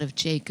God of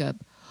Jacob,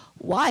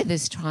 why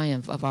this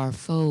triumph of our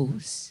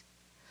foes?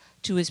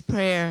 To his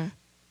prayer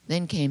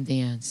then came the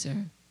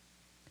answer.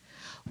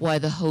 Why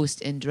the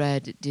host in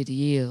dread did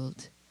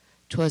yield,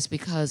 'twas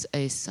because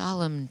a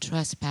solemn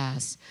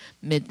trespass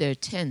mid their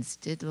tents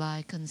did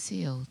lie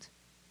concealed.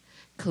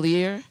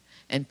 Clear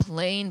and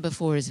plain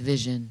before his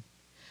vision,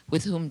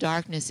 with whom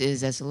darkness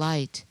is as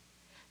light,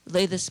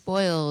 lay the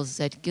spoils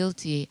that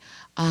guilty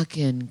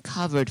Achan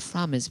covered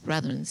from his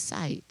brethren's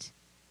sight.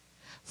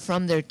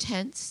 From their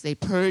tents they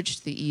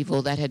purged the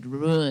evil that had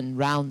ruin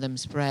round them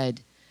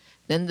spread.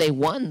 Then they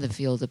won the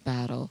field of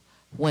battle,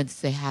 whence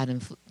they had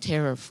in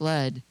terror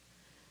fled.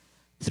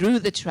 Through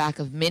the track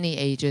of many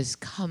ages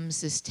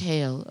comes this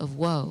tale of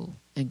woe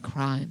and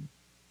crime.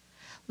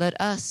 Let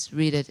us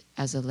read it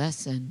as a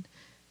lesson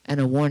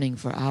and a warning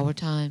for our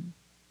time.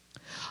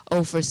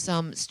 Oh, for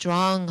some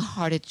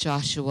strong-hearted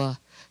Joshua,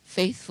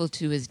 faithful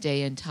to his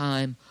day and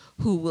time,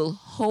 who will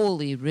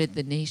wholly rid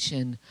the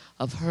nation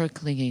of her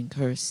clinging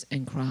curse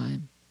and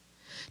crime,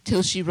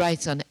 till she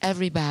writes on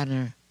every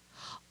banner,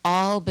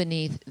 all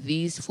beneath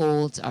these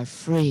folds are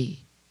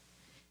free,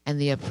 and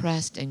the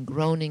oppressed and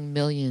groaning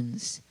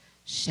millions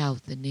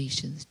shout the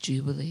nation's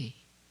jubilee.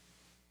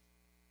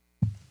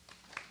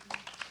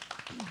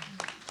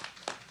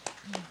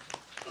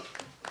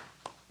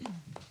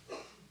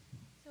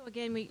 So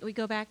again, we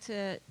go back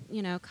to,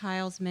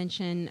 Kyle's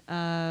mention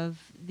of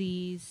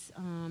these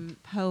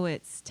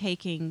poets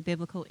taking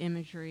biblical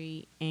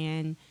imagery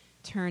and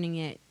turning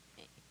it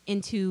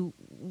into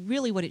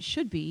really what it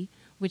should be,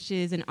 which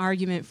is an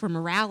argument for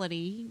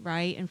morality,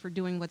 right, and for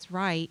doing what's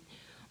right.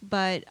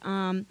 But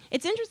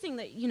it's interesting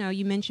that,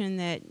 you mentioned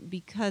that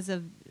because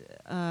of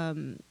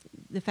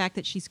the fact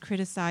that she's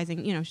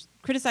criticizing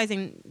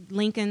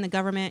Lincoln, the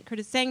government,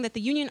 saying that the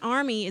Union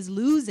Army is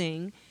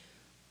losing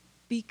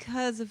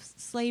because of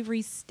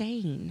slavery's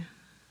stain,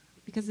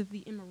 because of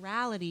the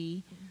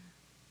immorality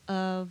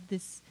of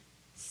this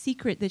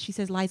secret that she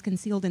says lies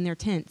concealed in their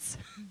tents.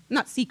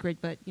 Not secret,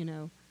 but,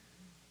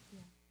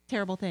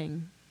 terrible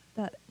thing.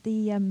 That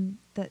the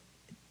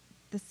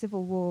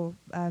Civil War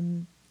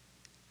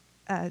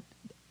had,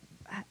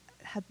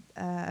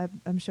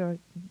 I'm sure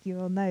you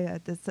all know,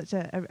 there's such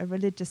a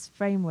religious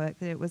framework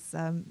that it was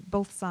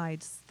both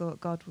sides thought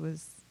God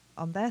was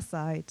on their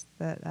side,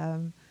 that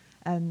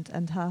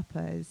and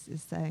Harper is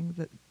saying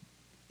that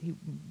he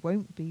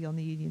won't be on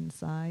the Union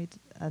side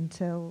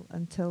until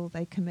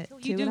they commit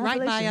to you do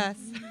right by us.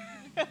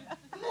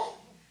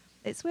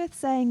 It's worth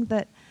saying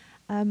that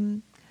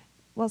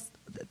whilst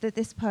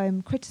this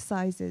poem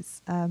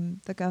criticises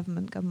the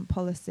government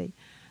policy,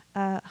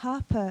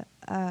 Harper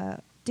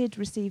did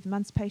receive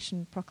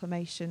Emancipation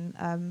Proclamation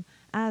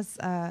as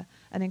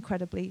an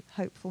incredibly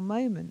hopeful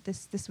moment.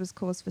 This was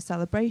cause for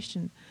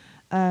celebration.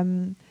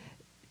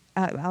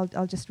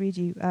 I'll just read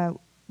you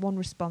one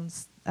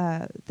response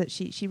that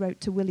she wrote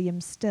to William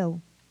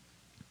Still.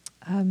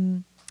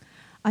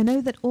 I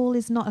know that all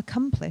is not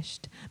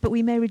accomplished, but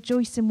we may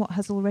rejoice in what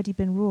has already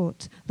been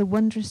wrought, the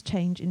wondrous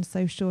change in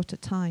so short a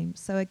time.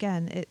 So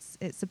again,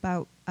 it's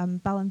about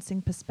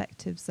balancing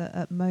perspectives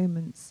at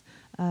moments.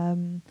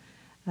 Yeah.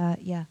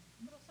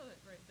 But also,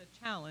 the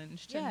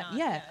challenge to Yeah, not.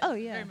 yeah. Oh,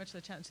 it's yeah. Very much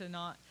the challenge to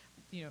not,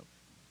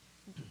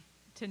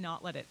 to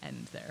not let it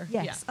end there.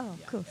 Yes. Yeah. Oh,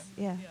 of course.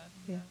 Yeah.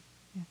 Yeah.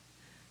 Yeah.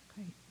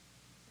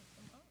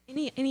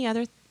 Great. Any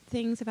other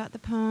things about the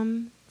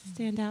poem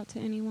stand out to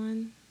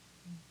anyone?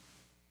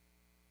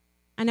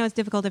 I know it's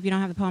difficult if you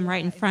don't have the poem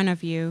right in front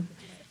of you,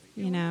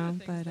 One of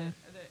the but things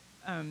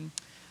that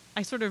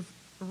I sort of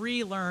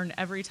relearn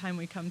every time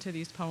we come to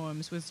these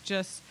poems was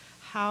just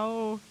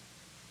how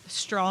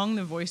strong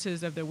the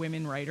voices of the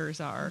women writers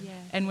are. Yes.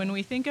 And when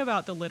we think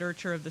about the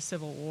literature of the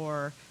Civil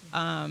War,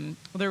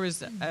 there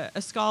was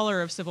a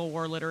scholar of Civil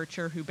War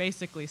literature who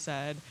basically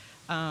said,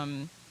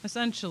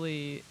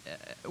 essentially,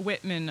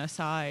 Whitman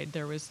aside,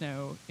 there was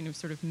no,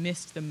 sort of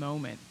missed the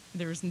moment.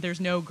 There's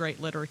no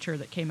great literature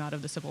that came out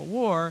of the Civil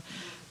War.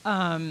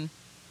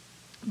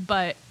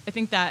 But I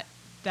think that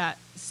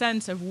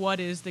sense of what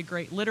is the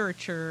great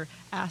literature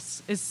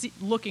is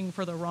looking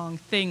for the wrong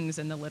things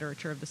in the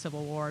literature of the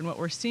Civil War. And what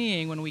we're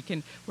seeing when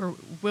we're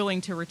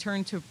willing to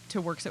return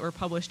to works that were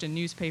published in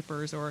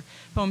newspapers or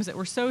poems that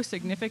were so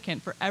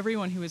significant for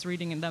everyone who was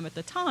reading them at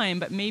the time,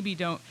 but maybe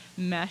don't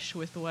mesh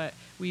with what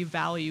we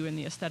value in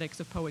the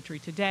aesthetics of poetry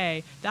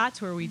today, that's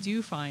where we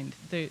do find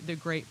the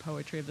great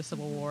poetry of the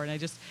Civil War. And I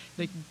just,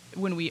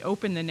 when we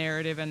open the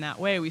narrative in that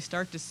way, we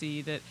start to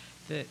see that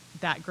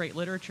great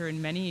literature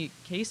in many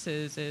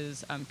cases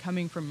is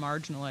coming from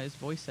marginalized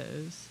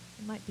voices.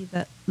 It might be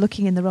that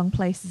looking in the wrong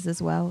places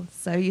as well.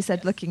 So you said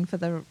Yes. looking for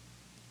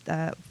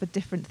for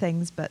different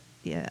things, but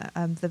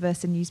the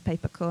verse in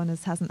newspaper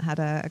corners hasn't had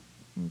a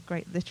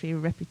great literary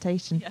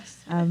reputation. Yes.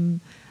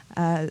 But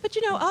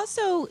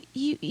also,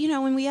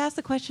 when we ask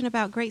the question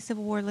about great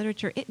Civil War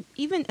literature,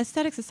 even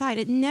aesthetics aside,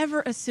 it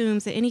never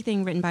assumes that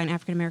anything written by an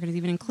African American is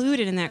even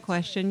included in that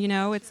question.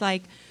 It's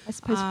like, I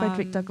suppose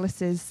Frederick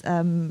Douglass's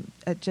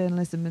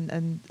journalism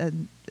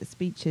and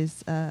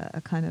speeches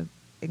are kind of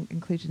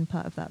included in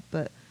part of that,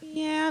 but.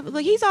 Yeah,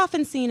 but he's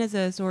often seen as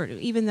a sort of,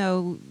 even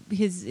though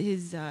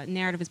his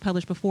narrative is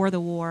published before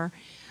the war,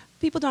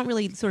 people don't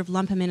really sort of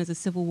lump him in as a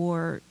Civil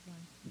War,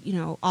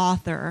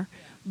 author.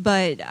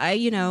 But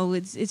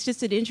it's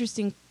just an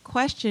interesting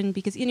question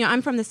because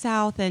I'm from the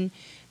South, and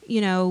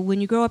when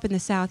you grow up in the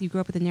South, you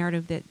grow up with the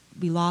narrative that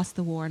we lost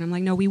the war, and I'm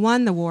like, no, we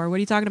won the war. What are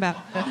you talking about?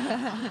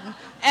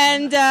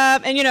 and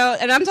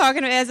I'm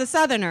talking as a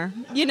Southerner,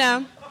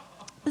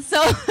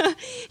 So,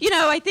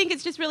 I think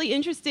it's just really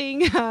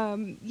interesting,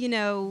 to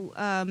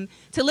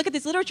look at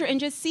this literature and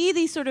just see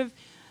these sort of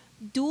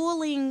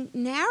dueling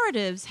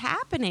narratives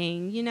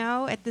happening,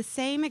 at the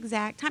same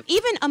exact time.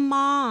 Even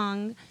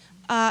among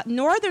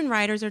Northern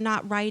writers are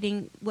not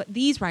writing what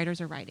these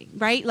writers are writing,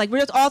 right? Like,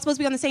 we're all supposed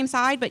to be on the same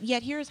side, but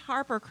yet here's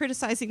Harper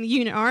criticizing the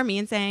Union Army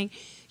and saying,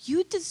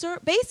 you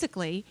deserve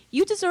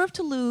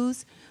to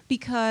lose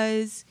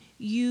because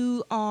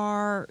you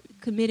are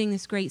committing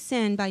this great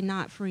sin by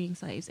not freeing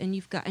slaves, and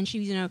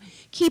she's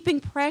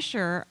keeping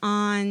pressure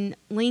on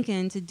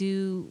Lincoln to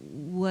do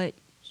what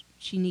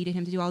she needed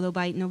him to do. Although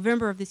by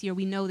November of this year,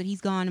 we know that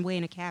he's gone away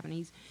in a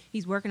cabin.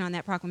 He's working on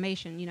that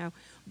proclamation,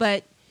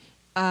 But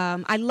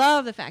I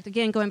love the fact,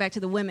 again, going back to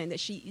the women, that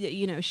she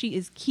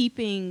is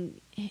keeping,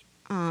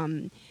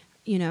 her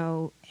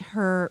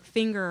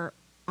finger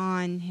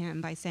on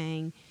him by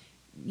saying,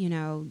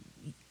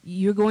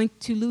 you're going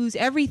to lose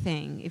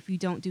everything if you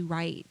don't do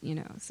right,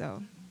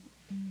 so.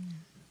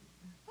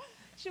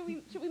 Should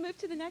we move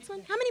to the next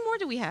one? How many more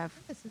do we have?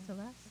 This is the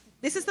last.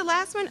 This is the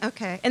last one?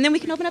 Okay. And then we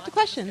can open up to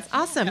questions.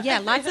 Awesome. Yeah,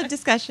 lots of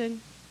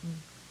discussion.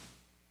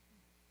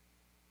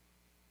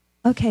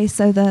 Okay,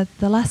 so the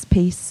last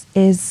piece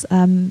is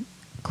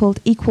called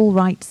Equal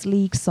Rights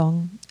League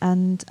Song,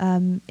 and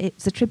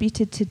it's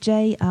attributed to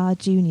J.R.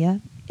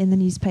 Jr. in the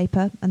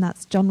newspaper, and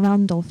that's John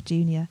Randolph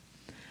Jr.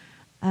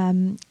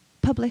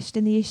 Published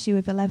in the issue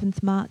of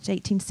 11th March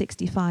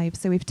 1865,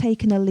 so we've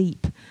taken a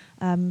leap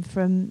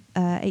from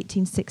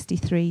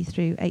 1863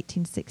 through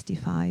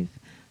 1865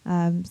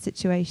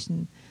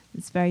 situation.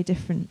 It's very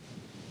different.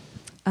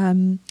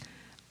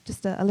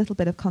 Just a little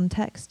bit of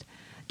context.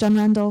 John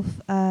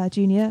Randolph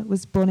Jr.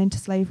 was born into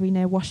slavery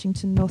near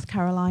Washington, North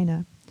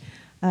Carolina.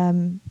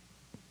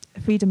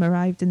 Freedom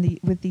arrived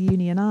with the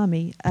Union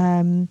Army,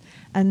 and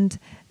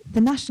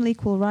the National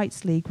Equal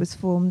Rights League was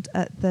formed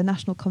at the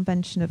National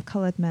Convention of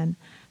Colored Men,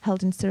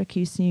 held in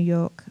Syracuse, New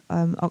York,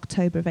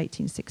 October of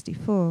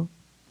 1864.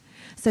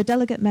 So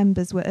delegate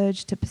members were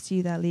urged to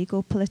pursue their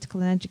legal,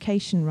 political, and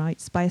education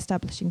rights by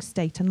establishing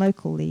state and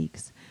local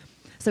leagues.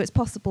 So it's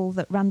possible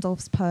that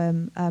Randolph's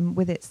poem,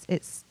 with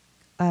its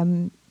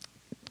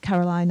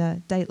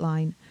Carolina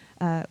dateline,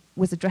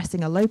 was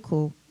addressing a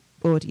local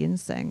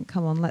audience, saying,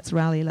 "Come on, let's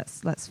rally,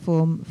 let's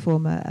form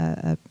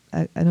an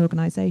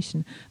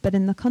organisation." But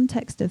in the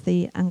context of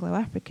the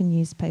Anglo-African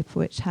newspaper,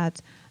 which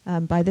had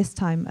by this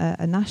time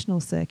a national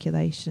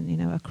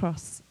circulation,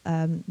 across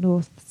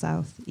north,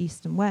 south,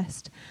 east, and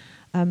west,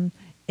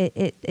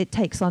 it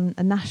takes on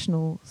a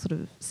national sort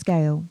of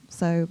scale.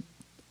 So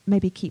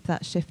maybe keep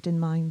that shift in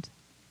mind.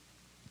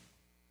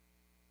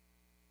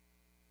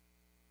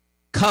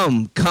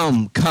 Come,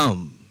 come,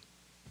 come,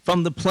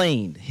 from the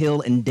plain, hill,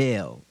 and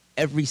dale,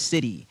 every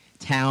city,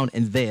 town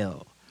and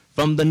vale,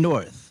 from the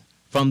north,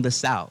 from the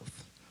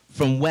south,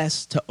 from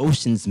west to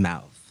ocean's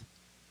mouth.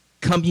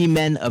 Come ye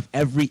men of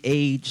every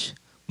age,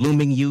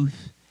 blooming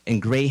youth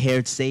and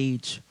gray-haired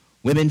sage,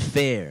 women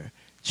fair,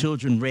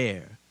 children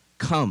rare,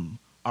 come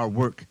our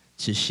work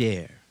to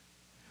share.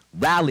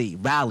 Rally,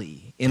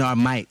 rally in our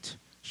might,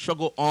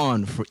 struggle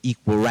on for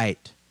equal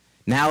right.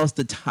 Now's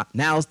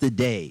the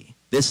day,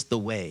 this the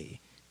way,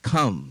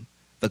 come,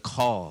 the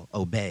call,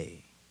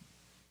 obey.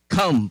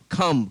 Come,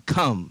 come,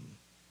 come.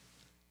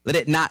 Let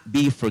it not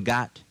be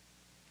forgot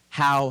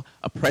how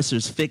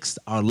oppressors fixed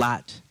our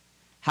lot,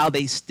 how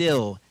they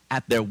still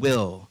at their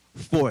will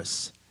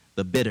force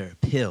the bitter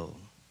pill.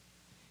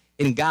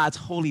 In God's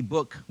holy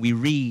book we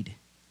read,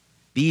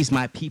 these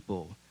my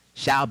people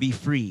shall be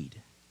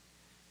freed.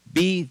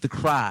 Be the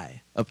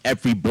cry of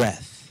every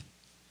breath,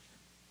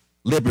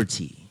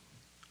 liberty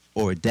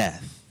or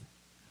death.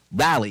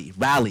 Rally,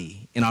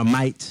 rally in our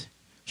might,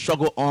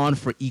 struggle on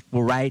for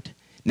equal right.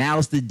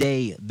 Now's the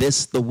day,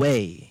 this the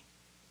way,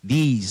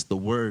 these the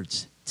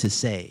words to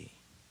say.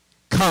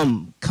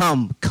 Come,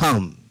 come,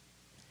 come.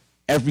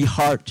 Every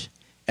heart,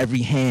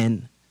 every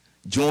hand,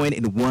 join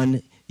in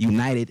one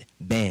united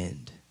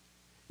band.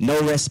 No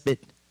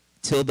respite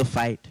till the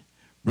fight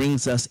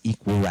brings us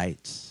equal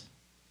rights.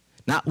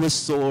 Not with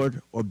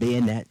sword or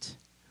bayonet,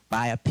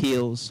 by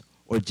appeals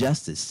or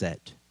justice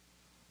set.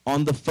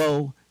 On the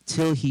foe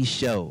till he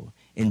show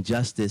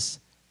injustice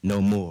no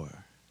more.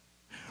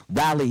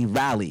 Rally,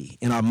 rally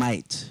in our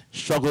might,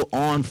 struggle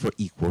on for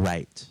equal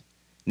right.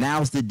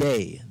 Now's the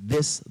day,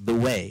 this the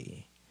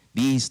way,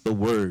 these the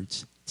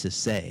words to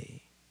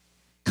say.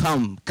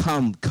 Come,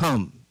 come,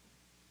 come,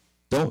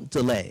 don't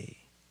delay,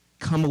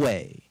 come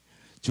away.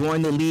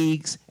 Join the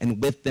leagues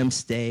and with them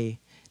stay,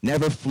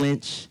 never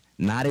flinch,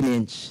 not an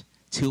inch,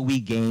 till we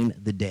gain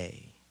the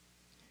day.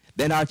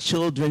 Then our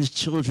children's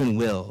children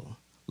will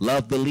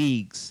love the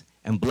leagues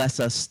and bless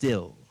us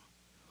still,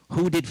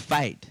 who did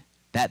fight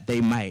that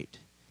they might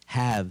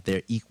have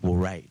their equal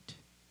right.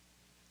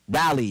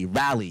 Rally,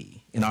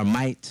 rally in our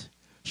might,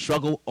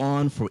 struggle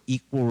on for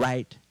equal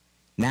right.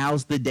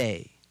 Now's the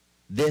day,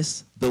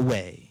 this the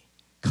way,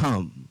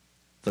 come,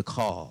 the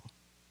call,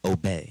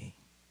 obey.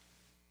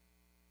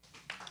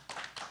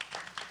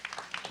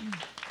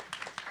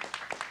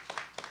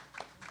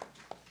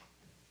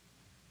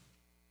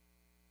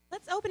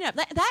 Let's open it up.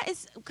 That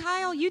is,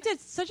 Kyle, you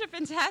did such a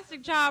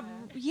fantastic job.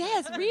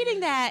 Yes, reading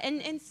that.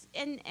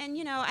 And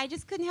you know, I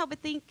just couldn't help but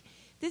think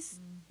this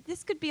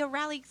could be a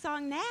rally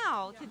song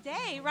now,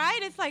 today, right?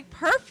 It's like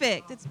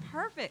perfect. It's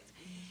perfect.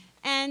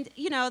 And,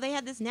 you know, they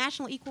had this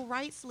National Equal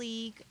Rights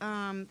League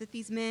that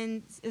these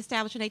men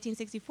established in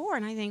 1864.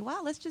 And I think,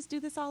 wow, let's just do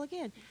this all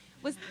again.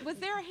 Was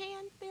there a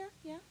hand there?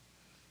 Yeah.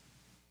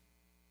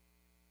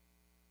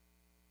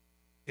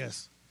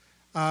 Yes.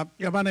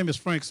 Yeah, my name is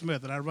Frank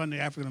Smith, and I run the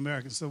African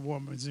American Civil War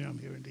Museum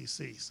here in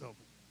D.C. So,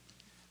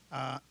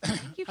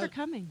 thank you for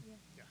coming.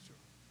 Yeah, sure.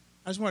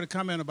 I just wanted to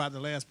comment about the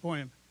last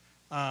poem.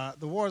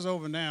 The war is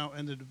over now,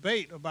 and the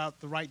debate about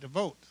the right to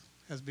vote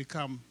has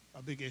become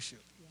a big issue.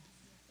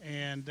 Yes.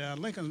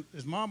 And Lincoln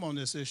is mum on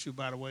this issue,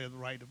 by the way, of the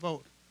right to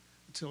vote,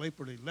 until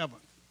April 11th,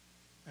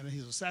 and then he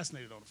was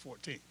assassinated on the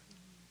 14th.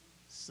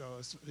 So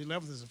the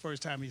 11th is the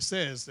first time he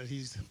says that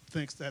he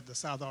thinks that the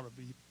South ought to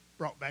be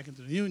brought back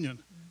into the Union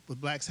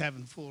with blacks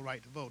having full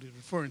right to vote. He's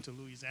referring to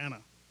Louisiana.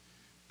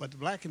 But the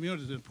black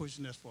community has been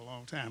pushing this for a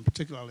long time,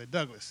 particularly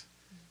Douglas,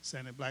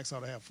 saying that blacks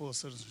ought to have full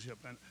citizenship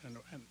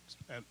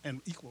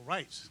and equal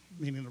rights,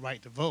 meaning the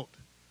right to vote,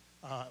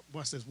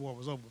 once this war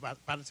was over.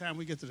 By the time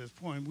we get to this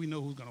point, we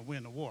know who's going to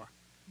win the war.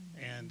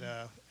 And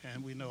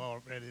we know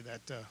already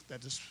that,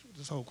 that this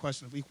whole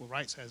question of equal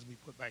rights has to be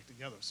put back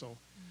together. So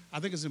I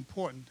think it's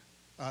important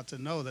to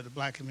know that the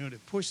black community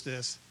pushed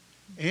this.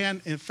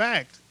 And in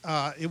fact,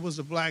 it was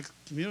the black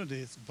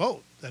community's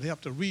vote that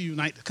helped to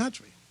reunite the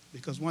country,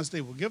 because once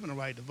they were given the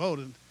right to vote,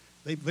 and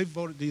they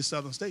voted these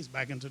southern states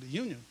back into the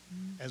Union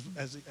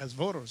as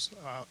voters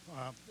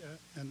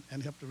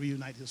and helped to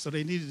reunite it. So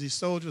they needed these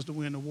soldiers to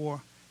win the war,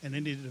 and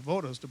they needed the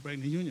voters to bring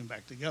the Union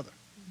back together.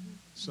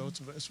 So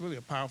it's really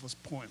a powerful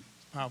poem,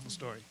 powerful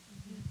story.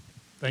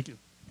 Thank you.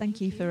 Thank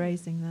you for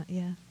raising that.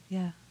 Yeah,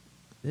 yeah.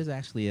 There's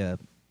actually a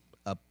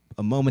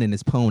moment in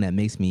this poem that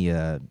makes me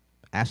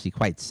actually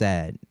quite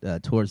sad.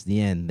 Towards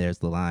the end, there's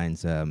the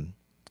lines,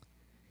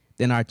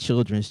 then our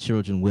children's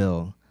children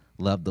will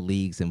love the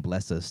leagues and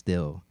bless us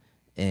still.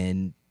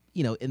 And,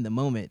 you know, in the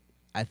moment,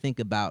 I think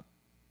about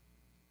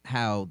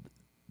how,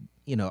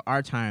 you know,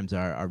 our times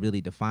are really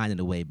defined in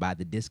a way by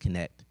the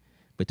disconnect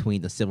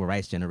between the civil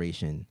rights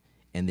generation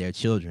and their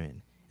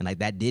children. And like,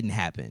 that didn't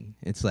happen.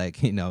 It's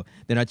like, you know,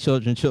 then our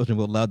children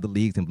will love the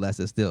leagues and bless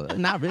us still.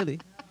 Not really.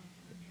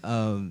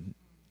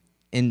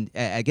 And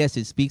I guess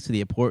it speaks to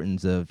the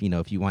importance of, you know,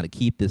 if you want to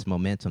keep this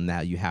momentum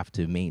now, you have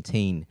to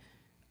maintain,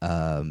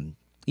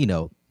 you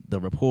know, the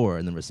rapport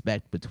and the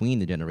respect between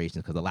the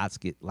generations, because a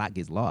lot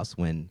gets lost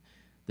when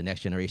the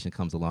next generation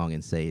comes along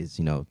and says,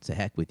 you know, to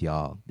heck with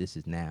y'all, this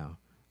is now.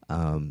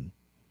 And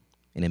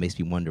it makes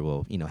me wonder,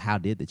 well, you know, how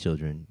did the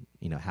children,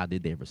 you know, how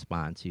did they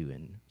respond to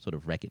and sort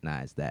of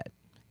recognize that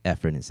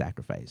effort and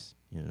sacrifice,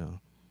 you know.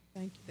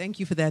 Thank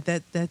you for that.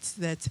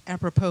 That's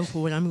apropos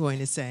for what I'm going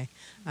to say.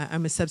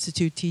 I'm a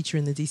substitute teacher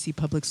in the DC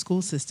public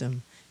school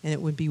system, and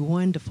it would be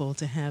wonderful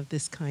to have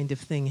this kind of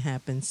thing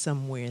happen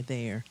somewhere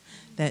there,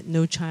 that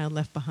No Child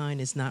Left Behind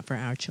is not for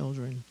our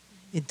children.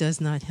 It does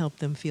not help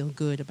them feel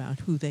good about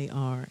who they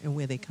are and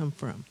where they come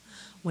from.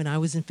 When I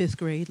was in 5th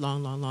grade,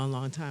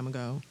 long time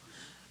ago,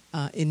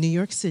 in New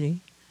York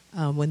City,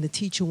 when the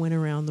teacher went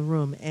around the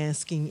room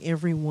asking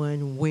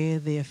everyone where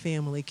their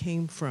family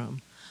came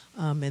from,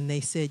 and they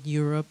said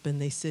Europe,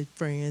 and they said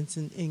France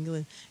and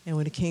England. And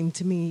when it came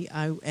to me,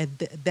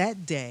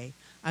 that day,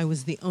 I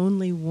was the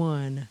only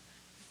one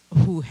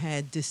who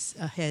had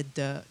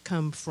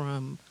come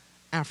from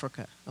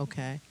Africa.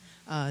 Okay,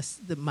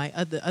 my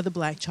other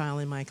black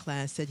child in my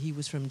class said he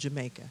was from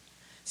Jamaica.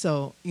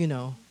 So you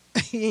know,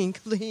 he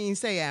ain't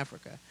say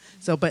Africa.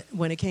 So, but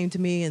when it came to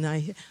me, and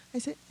I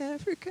said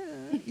Africa,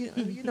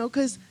 you know,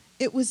 because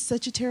it was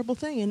such a terrible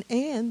thing,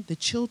 and the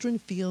children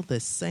feel the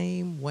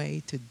same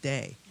way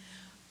today.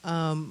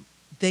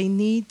 They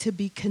need to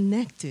be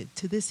connected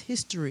to this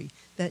history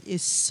that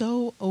is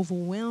so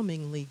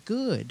overwhelmingly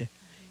good.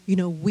 You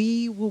know,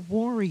 we were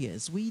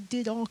warriors. We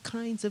did all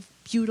kinds of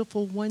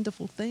beautiful,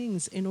 wonderful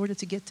things in order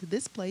to get to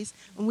this place,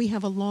 and we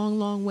have a long,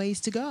 long ways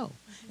to go.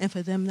 And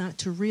for them not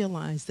to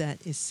realize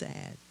that is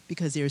sad,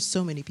 because there are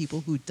so many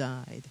people who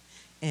died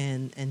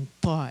and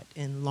fought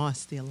and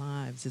lost their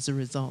lives as a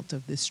result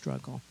of this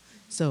struggle.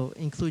 So,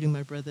 including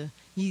my brother,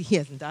 he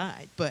hasn't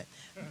died, but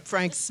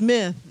Frank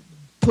Smith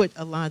put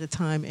a lot of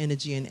time,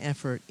 energy, and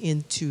effort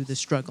into the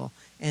struggle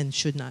and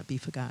should not be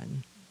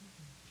forgotten.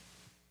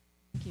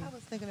 I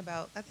was thinking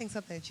about, I think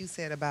something that you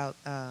said about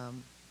the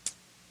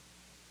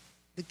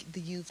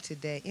youth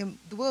today,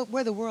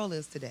 where the world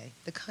is today,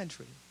 the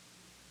country,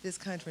 this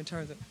country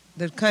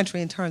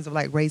in terms of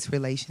like race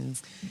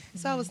relations.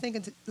 So I was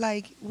thinking,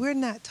 like, we're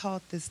not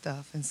taught this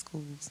stuff in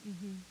schools.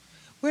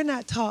 We're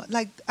not taught,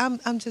 like,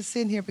 I'm just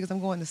sitting here because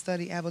I'm going to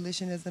study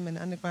abolitionism and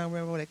the Underground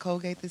Railroad at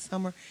Colgate this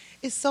summer.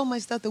 It's so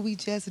much stuff that we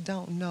just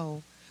don't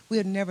know. We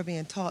are never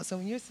being taught. So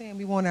when you're saying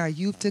we want our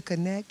youth to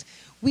connect,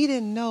 we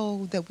didn't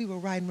know that we were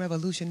writing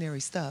revolutionary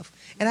stuff.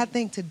 And I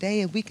think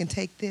today, if we can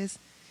take this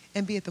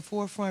and be at the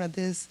forefront of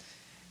this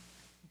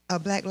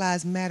Black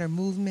Lives Matter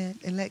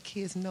movement and let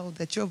kids know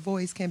that your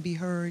voice can be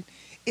heard,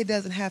 it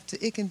doesn't have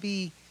to, it can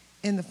be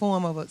in the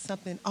form of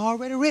something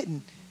already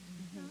written.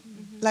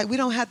 Like, we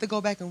don't have to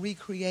go back and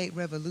recreate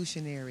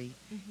revolutionary.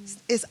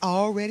 It's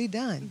already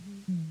done.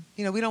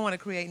 You know, we don't want to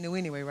create new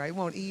anyway, right? It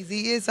won't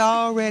easy. It's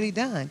already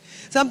done.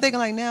 So I'm thinking,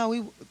 like, now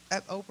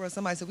at Oprah,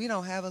 somebody said, we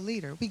don't have a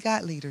leader. We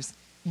got leaders.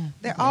 Yeah,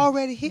 they're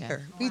already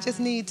here. Yeah. We just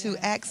need to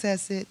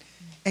access it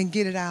and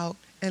get it out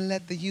and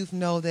let the youth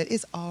know that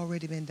it's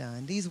already been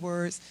done. These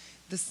words,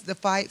 the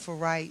fight for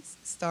rights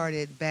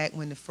started back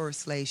when the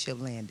first slave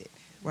ship landed,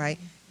 right?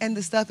 And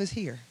the stuff is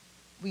here.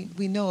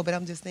 We know it, but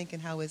I'm just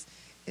thinking how it's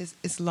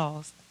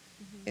lost.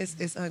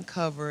 It's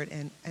uncovered,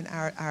 and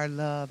our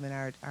love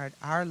and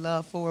our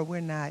love for it, we're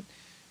not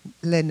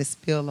letting it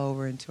spill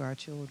over into our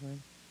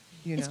children.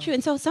 You know? It's true.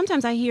 And so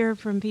sometimes I hear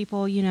from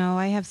people, you know,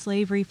 I have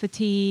slavery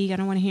fatigue. I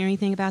don't want to hear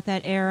anything about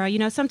that era. You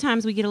know,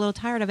 sometimes we get a little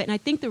tired of it. And I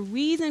think the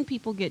reason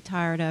people get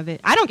tired of it,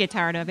 I don't get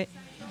tired of it,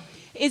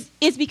 is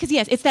because,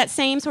 yes, it's that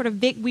same sort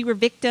of, we were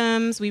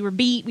victims, we were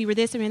beat, we were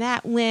this and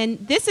that. When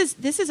this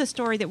is a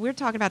story that we're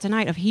talking about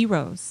tonight of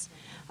heroes,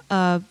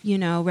 of, you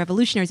know,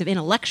 revolutionaries, of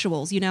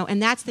intellectuals, you know, and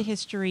that's the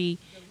history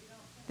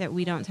that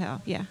we don't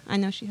tell. Yeah, I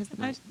know she has the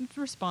mic. I'd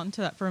respond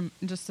to that for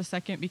just a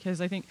second,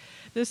 because I think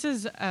this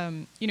is,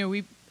 you know,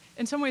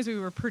 in some ways we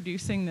were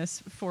producing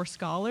this for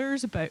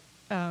scholars, but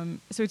so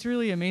it's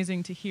really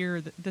amazing to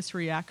hear this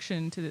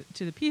reaction to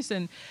the piece,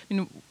 and you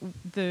know,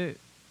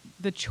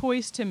 the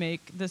choice to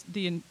make this.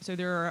 So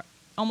there are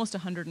almost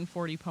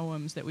 140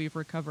 poems that we've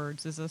recovered.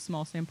 This is a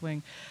small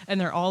sampling, and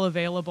they're all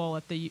available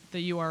at the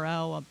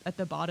URL at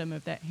the bottom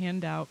of that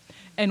handout.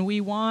 And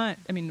we want,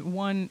 I mean,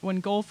 one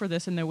goal for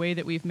this and the way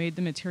that we've made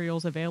the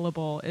materials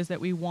available is that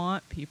we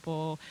want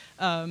people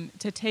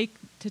to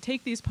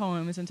take these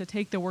poems and to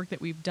take the work that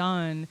we've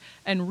done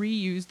and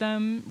reuse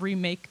them,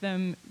 remake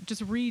them,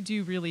 just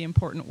redo really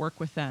important work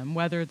with them,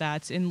 whether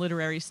that's in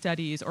literary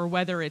studies or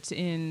whether it's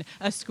in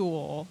a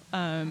school.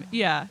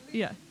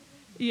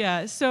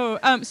 Yeah. So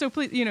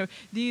please, you know,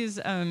 these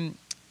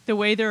the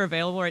way they're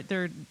available, right?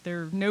 There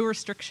are no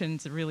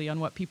restrictions really on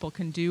what people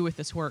can do with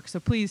this work. So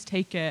please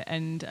take it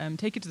and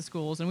take it to the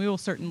schools, and we will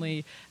certainly,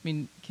 I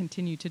mean,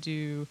 continue to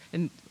do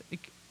and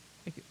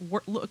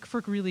look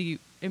for really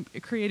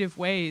creative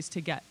ways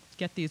to get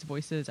these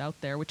voices out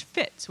there, which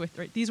fits with,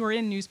 right? These were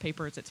in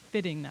newspapers. It's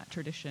fitting that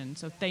tradition.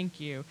 So thank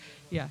you.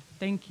 Yeah,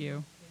 thank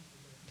you.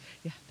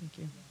 Yeah, thank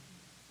you.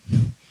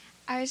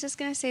 I was just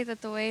going to say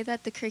that the way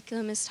that the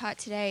curriculum is taught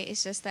today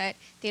is just that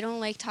they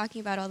don't like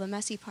talking about all the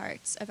messy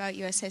parts about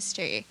U.S.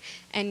 history.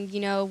 And, you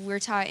know, we're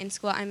taught in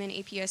school, I'm in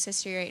AP U.S.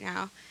 history right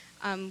now,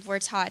 we're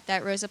taught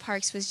that Rosa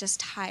Parks was just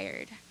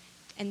tired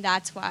and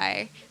that's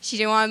why she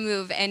didn't want to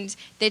move. And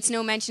it's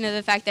no mention of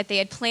the fact that they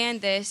had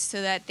planned this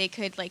so that they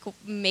could like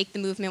make the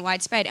movement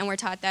widespread. And we're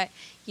taught that,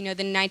 you know,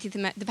 the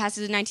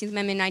passage of the 19th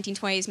Amendment in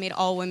 1920s made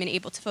all women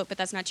able to vote, but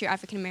that's not true.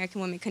 African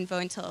American women couldn't vote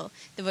until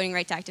the Voting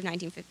Rights Act of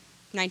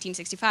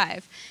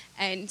 1965.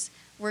 And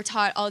we're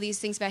taught all these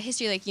things about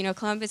history, like, you know,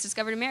 Columbus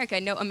discovered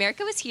America. No,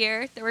 America was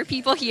here. There were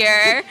people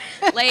here.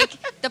 Like,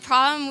 the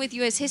problem with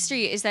U.S.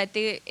 history is that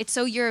it's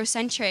so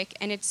Eurocentric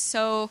and it's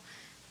so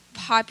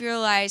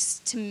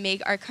popularized to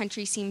make our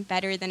country seem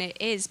better than it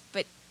is,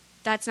 but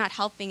that's not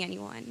helping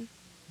anyone.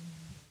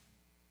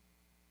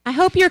 I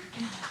hope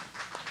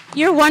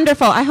you're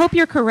wonderful. I hope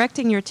you're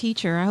correcting your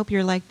teacher. I hope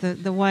you're like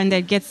the one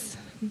that gets,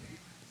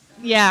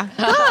 yeah,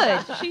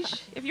 good.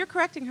 If you're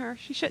correcting her,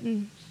 she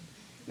shouldn't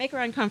make her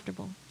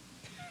uncomfortable.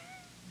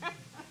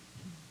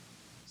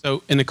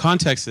 So in the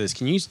context of this,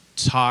 can you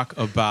talk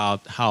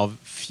about how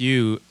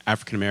few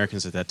African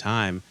Americans at that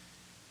time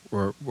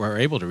were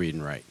able to read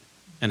and write,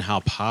 and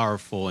how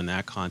powerful in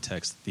that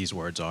context these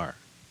words are?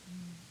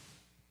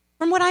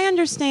 From what I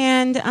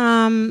understand,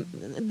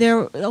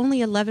 only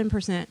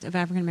 11% of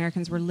African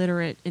Americans were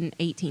literate in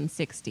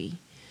 1860.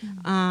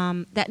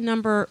 That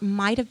number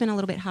might have been a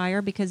little bit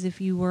higher because if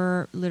you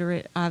were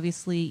literate,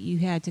 obviously you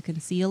had to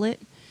conceal it.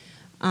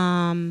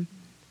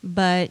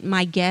 But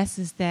my guess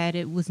is that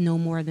it was no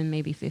more than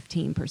maybe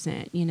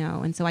 15%, you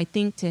know. And so I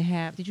think do you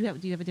have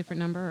a different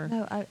number? Or?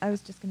 No, I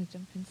was just going to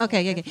jump in.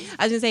 Okay. I was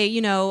going to say,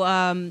 you know,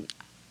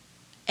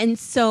 and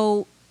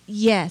so,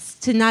 yes,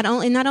 not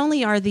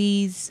only are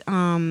these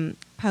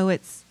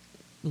poets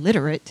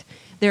literate,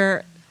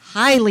 they're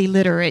highly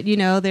literate, you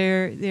know,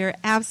 they're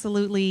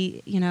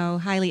absolutely, you know,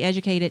 highly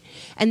educated.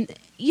 And,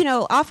 you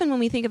know, often when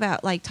we think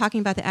about like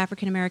talking about the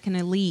African American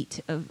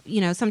elite,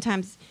 you know,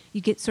 sometimes you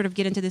get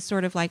into this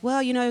sort of like,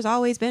 well, you know, there's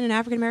always been an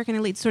African American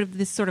elite, sort of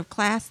this sort of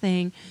class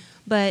thing.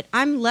 But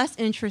I'm less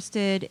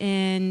interested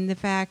in the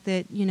fact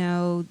that, you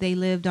know, they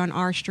lived on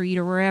our street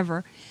or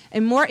wherever,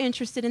 and more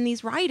interested in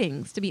these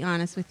writings, to be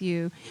honest with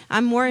you.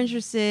 I'm more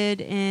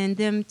interested in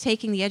them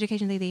taking the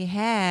education that they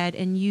had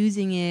and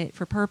using it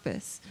for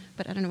purpose.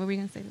 But I don't know, what were you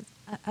going to say?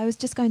 I was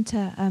just going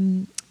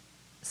to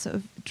sort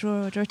of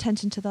draw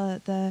attention to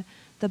the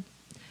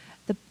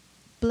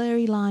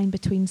blurry line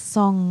between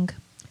song,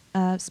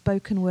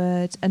 spoken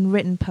word, and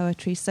written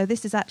poetry. So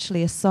this is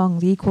actually a song,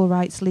 the Equal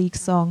Rights League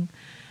song.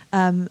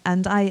 And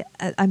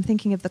I'm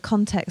thinking of the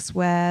context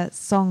where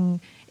song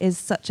is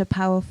such a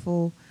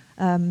powerful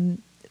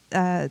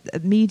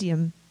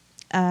medium,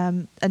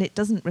 and it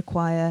doesn't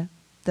require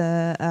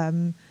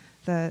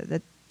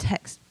the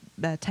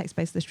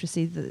text-based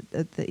literacy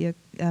that you're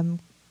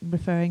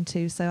referring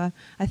to. So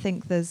I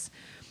think there's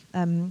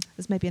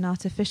maybe an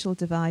artificial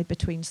divide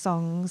between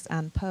songs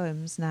and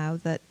poems now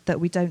that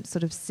we don't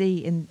sort of see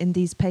in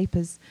these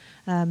papers.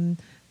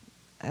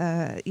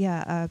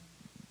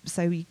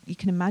 So you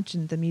can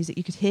imagine the music.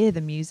 You could hear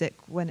the music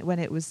when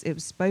it was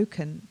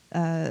spoken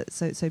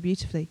so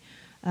beautifully.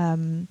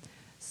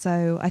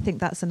 So I think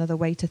that's another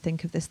way to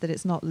think of this, that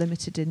it's not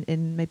limited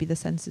in maybe the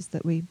senses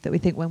that we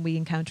think when we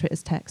encounter it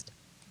as text.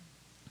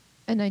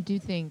 And I do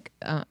think,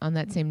 on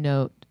that same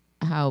note,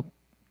 how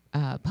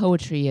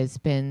poetry has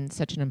been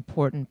such an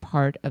important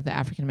part of the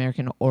African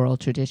American oral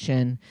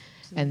tradition,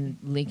 and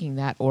linking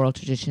that oral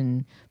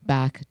tradition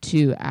back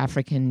to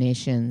African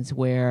nations,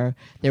 where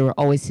there were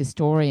always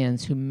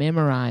historians who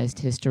memorized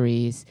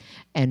histories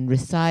and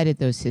recited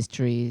those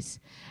histories.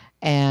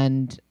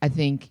 And I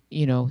think,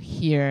 you know,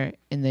 here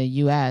in the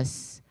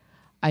U.S.,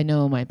 I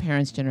know my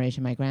parents'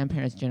 generation, my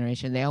grandparents'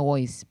 generation, they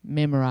always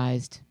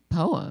memorized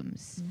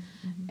poems.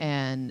 Mm-hmm.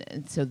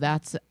 And so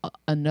that's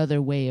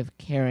another way of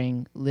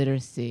carrying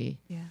literacy.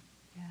 Yeah.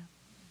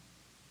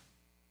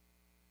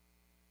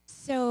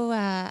 So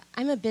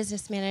I'm a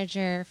business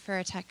manager for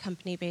a tech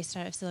company based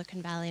out of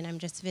Silicon Valley, and I'm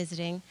just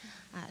visiting.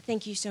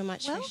 Thank you so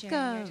much for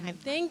sharing your time.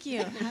 Thank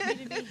you.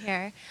 Happy to be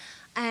here.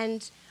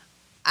 And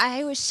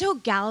I was so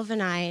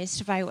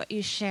galvanized by what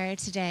you shared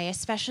today,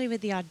 especially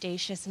with the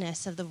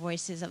audaciousness of the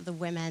voices of the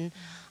women.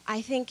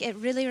 I think it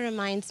really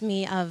reminds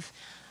me of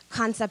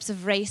concepts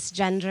of race,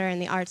 gender,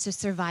 and the arts of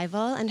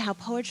survival, and how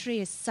poetry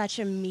is such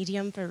a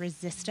medium for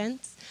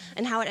resistance,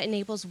 and how it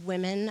enables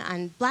women,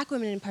 and Black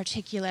women in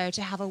particular,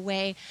 to have a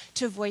way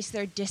to voice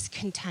their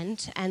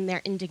discontent and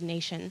their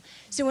indignation.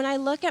 So when I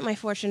look at my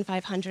Fortune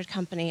 500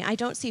 company, I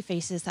don't see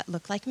faces that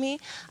look like me,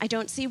 I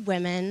don't see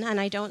women, and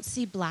I don't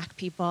see Black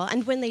people.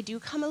 And when they do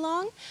come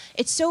along,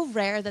 it's so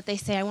rare that they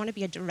say, I want to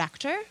be a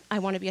director, I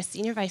want to be a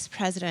senior vice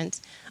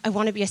president, I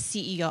want to be a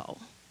CEO.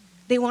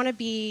 They want to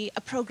be a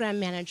program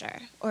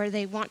manager, or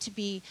they want to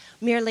be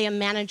merely a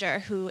manager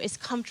who is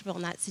comfortable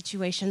in that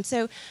situation.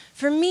 So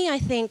for me, I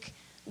think,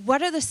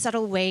 what are the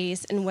subtle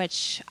ways in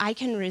which I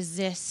can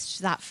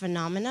resist that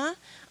phenomena,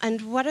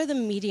 and what are the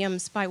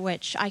mediums by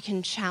which I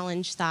can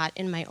challenge that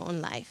in my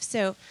own life?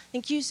 So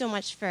thank you so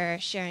much for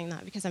sharing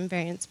that, because I'm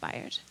very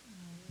inspired.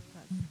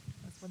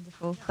 That's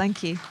wonderful.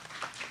 Thank you.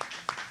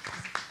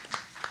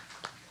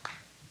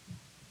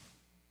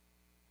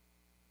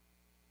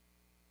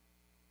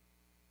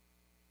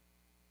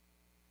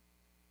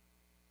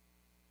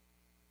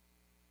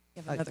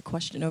 have another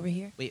question over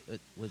here. Wait,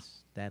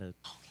 was that a?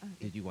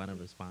 Did you want a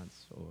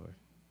response or?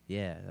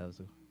 Yeah, that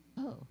was.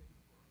 Oh,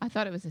 I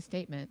thought it was a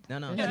statement. No,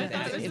 no.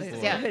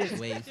 Yeah.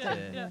 Ways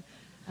to.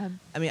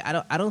 I mean,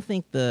 I don't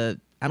think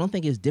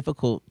it's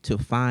difficult to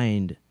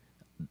find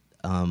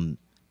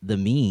the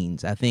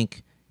means. I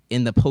think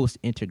in the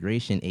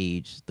post-integration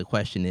age, the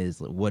question is,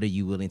 what are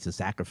you willing to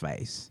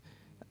sacrifice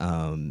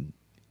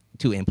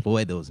to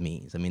employ those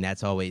means? I mean,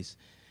 that's always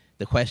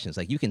the question. It's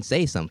like, you can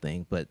say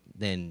something, but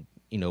then,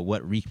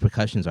 what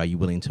repercussions are you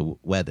willing to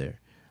weather?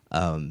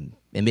 And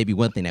maybe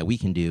one thing that we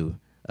can do,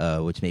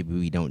 which maybe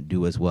we don't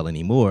do as well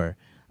anymore,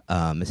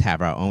 is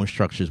have our own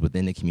structures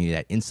within the community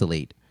that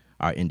insulate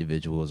our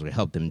individuals or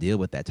help them deal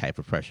with that type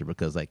of pressure.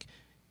 Because, like,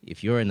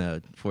 if you're in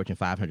a Fortune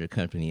 500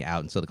 company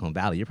out in Silicon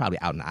Valley, you're probably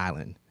out on an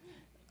island.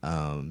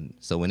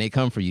 So when they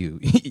come for you,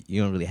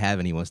 you don't really have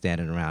anyone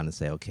standing around and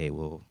say, okay,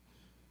 well,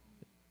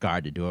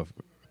 guard the door.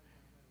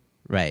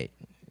 Right.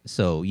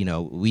 So,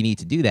 we need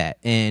to do that.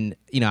 And,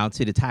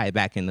 to tie it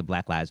back into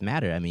Black Lives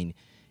Matter, I mean,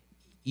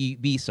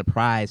 you'd be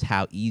surprised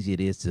how easy it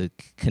is to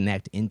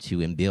connect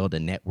into and build a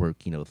network,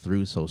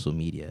 through social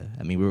media.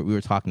 I mean, we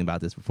were talking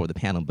about this before the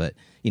panel, but,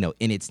 in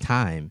its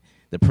time,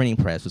 the printing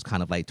press was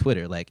kind of like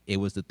Twitter. Like, it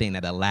was the thing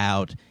that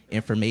allowed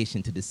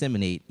information to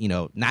disseminate,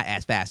 not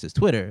as fast as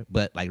Twitter,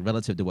 but like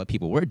relative to what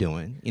people were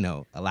doing,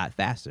 a lot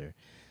faster.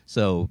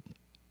 So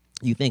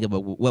you think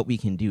about what we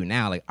can do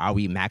now, like, are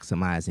we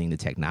maximizing the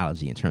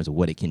technology in terms of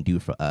what it can do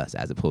for us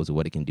as opposed to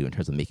what it can do in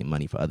terms of making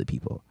money for other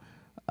people?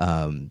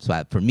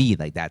 For me,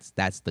 like, that's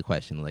the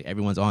question. Like,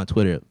 everyone's on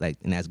Twitter, like,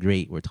 and that's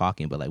great, we're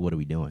talking, but like, what are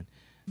we doing?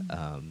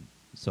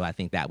 So I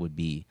think that would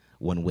be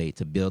one way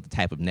to build the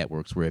type of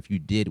networks where if you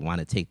did want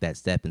to take that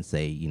step and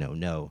say,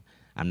 no,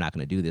 I'm not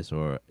going to do this,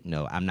 or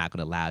no, I'm not going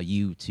to allow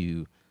you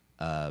to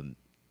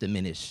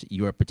diminish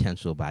your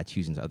potential by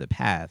choosing the other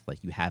path, like,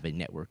 you have a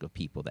network of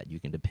people that you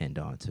can depend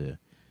on to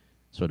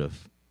sort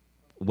of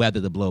weather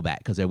the blowback,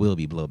 because there will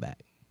be blowback.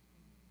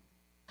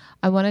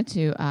 I wanted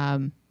to,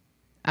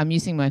 I'm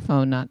using my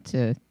phone not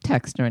to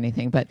text or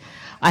anything, but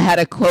I had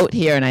a quote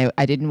here and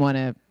I didn't want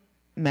to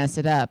mess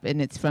it up, and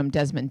it's from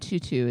Desmond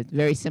Tutu. It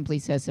very simply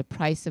says, the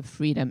price of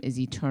freedom is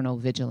eternal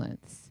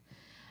vigilance.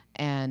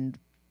 And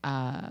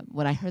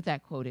when I heard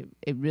that quote,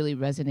 it really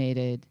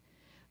resonated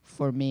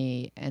for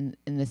me, and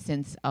in the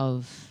sense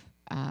of,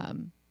 I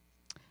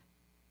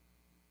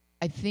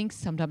think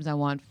sometimes I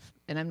want,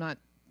 and I'm not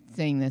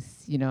saying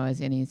this,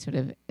 as any sort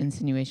of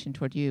insinuation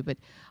toward you, but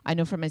I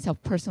know for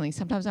myself personally,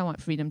 sometimes I want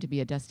freedom to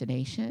be a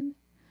destination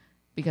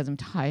because I'm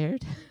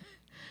tired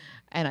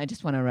and I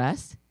just want to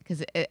rest.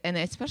 And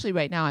especially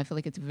right now, I feel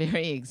like it's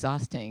very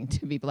exhausting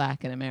to be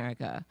Black in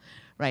America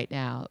right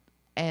now.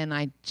 And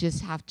I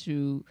just have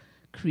to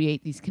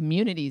create these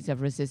communities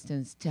of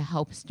resistance to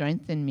help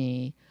strengthen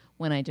me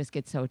when I just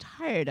get so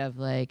tired of,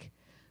 like,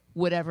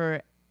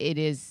 whatever it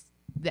is,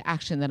 the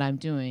action that I'm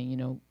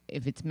doing,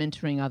 if it's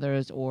mentoring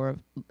others or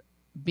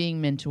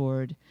being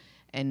mentored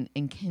and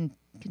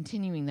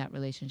continuing that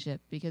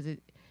relationship, because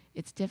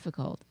it's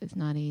difficult. It's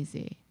not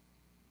easy.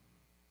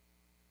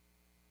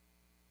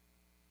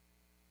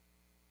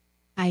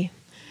 Hi.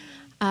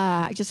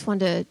 I just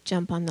wanted to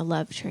jump on the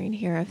love train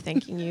here of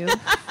thanking you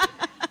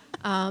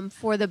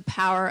for the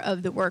power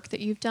of the work that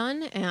you've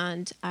done,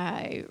 and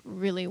I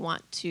really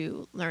want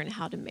to learn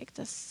how to make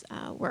this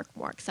work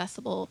more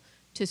accessible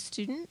to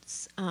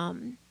students.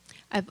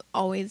 I've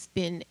always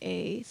been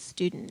a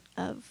student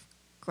of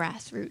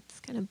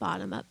grassroots, kind of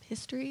bottom-up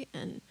history,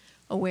 and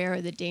aware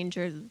of the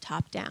dangers of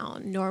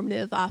top-down,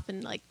 normative,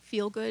 often like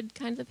feel-good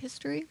kinds of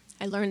history.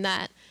 I learned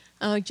that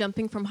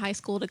jumping from high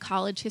school to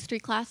college history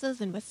classes,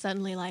 and was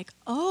suddenly like,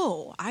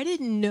 oh, I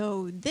didn't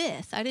know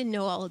this. I didn't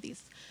know all of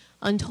these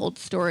untold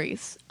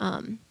stories.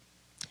 And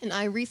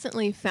I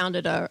recently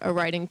founded a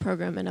writing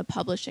program in a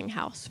publishing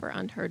house for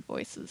unheard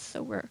voices.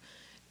 So we're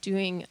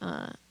doing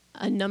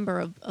a number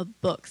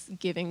of books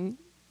giving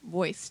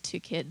voice to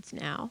kids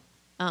now.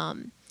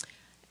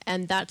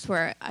 And that's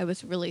where I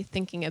was really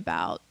thinking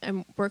about,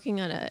 I'm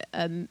working on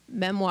a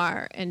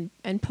memoir and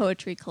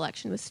poetry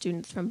collection with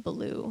students from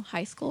Ballou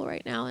High School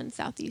right now in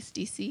Southeast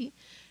DC,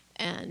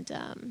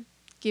 and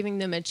giving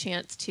them a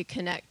chance to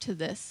connect to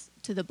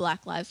the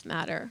Black Lives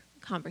Matter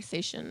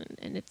conversation,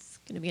 and it's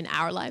going to be an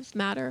Our Lives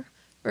Matter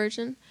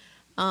version.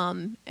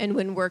 And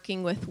when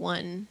working with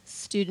one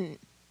student,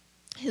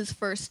 his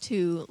first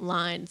two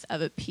lines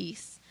of a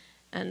piece,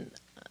 and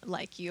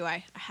like you,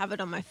 I have it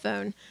on my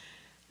phone,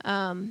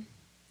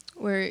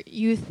 where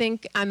you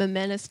think I'm a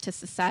menace to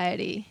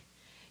society.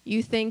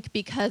 You think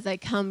because I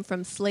come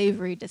from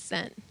slavery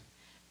descent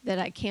that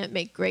I can't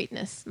make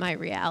greatness my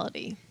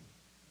reality.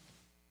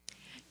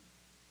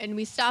 And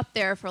we stopped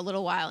there for a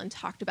little while and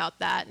talked about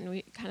that, and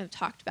we kind of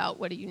talked about,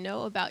 what do you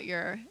know about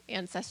your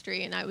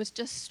ancestry? And I was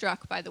just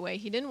struck by the way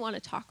he didn't want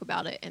to talk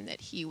about it and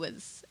that he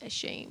was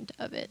ashamed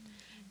of it.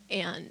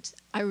 And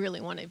I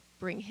really want to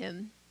bring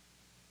him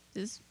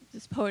this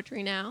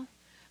poetry now.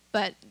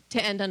 But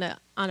to end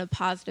on a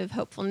positive,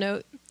 hopeful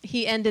note,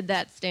 he ended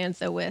that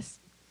stanza with,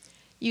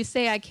 you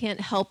say I can't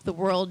help the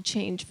world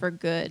change for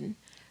good,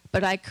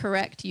 but I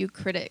correct you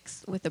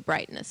critics with the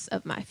brightness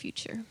of my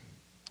future.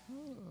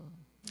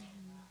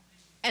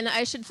 And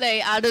I should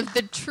say, out of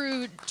the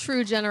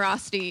true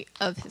generosity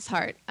of his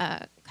heart,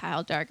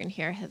 Kyle Dargan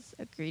here has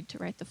agreed to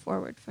write the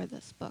foreword for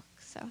this book.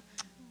 So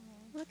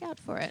look out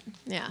for it.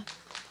 Yeah,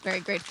 very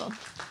grateful.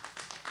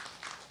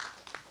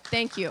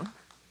 Thank you.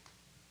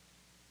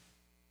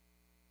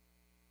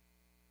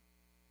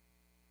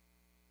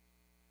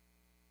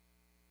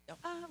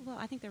 Well,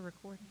 I think they're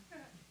recording.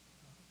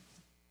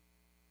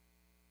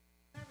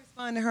 Can I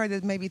respond to her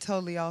that may be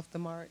totally off the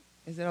mark?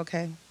 Is it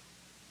okay?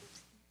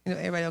 You know,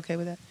 everybody okay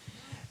with that?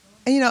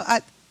 And you know,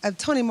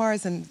 Toni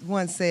Morrison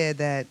once said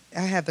that,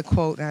 I have the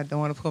quote, and I don't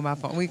want to pull my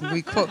phone. We can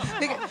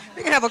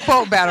have a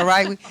quote battle,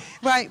 right?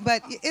 Right,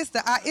 but it's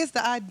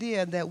the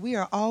idea that we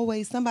are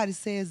always, somebody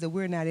says that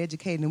we're not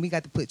educated and we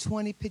got to put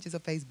 20 pictures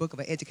of Facebook of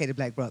an educated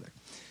black brother.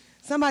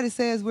 Somebody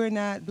says we're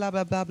not blah,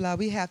 blah, blah, blah.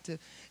 We have to,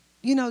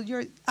 you know,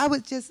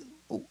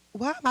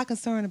 why am I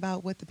concerned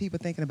about what the people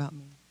are thinking about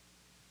me?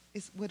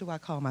 It's, what do I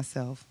call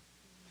myself?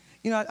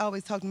 You know, I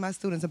always talk to my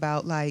students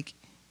about, like,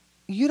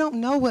 you don't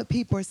know what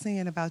people are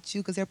saying about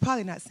you because they're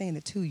probably not saying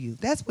it to you.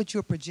 That's what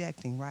you're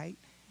projecting, right?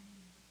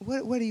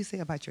 What do you say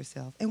about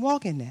yourself? And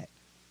walk in that,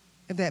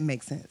 if that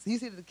makes sense. You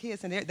see the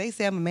kids, and they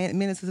say I'm a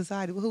menace to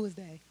society. Well, who is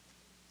they?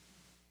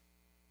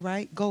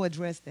 Right? Go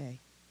address they.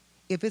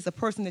 If it's a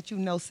person that you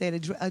know said,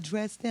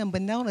 address them,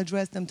 but don't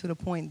address them to the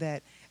point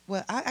that,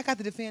 well, I got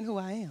to defend who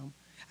I am.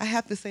 I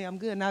have to say I'm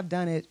good, and I've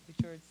done it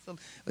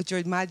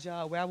with my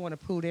job where I want to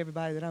prove to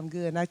everybody that I'm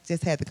good, and I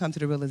just had to come to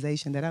the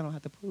realization that I don't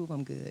have to prove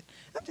I'm good.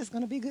 I'm just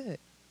going to be good.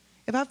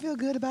 If I feel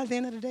good about it at the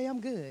end of the day,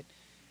 I'm good.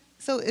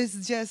 So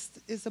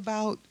it's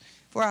about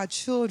for our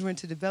children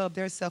to develop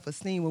their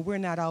self-esteem where we're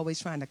not always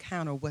trying to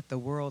counter what the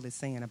world is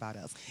saying about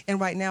us. And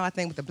right now, I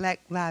think with the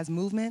Black Lives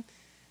Movement,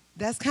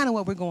 that's kind of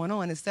what we're going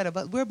on instead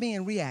of, we're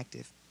being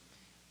reactive.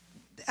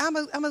 I'm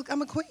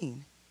a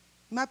queen.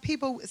 My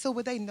people, so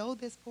would they know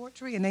this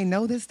poetry and they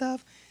know this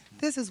stuff?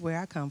 This is where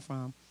I come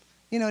from.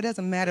 You know, it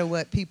doesn't matter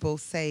what people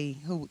say,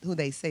 who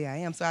they say I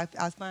am. So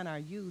I find our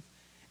youth,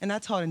 and I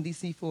taught in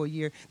D.C. for a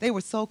year, they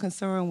were so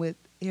concerned with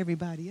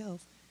everybody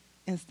else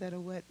instead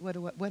of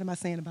what am I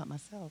saying about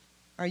myself?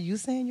 Are you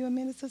saying you're a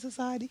menace to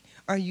society?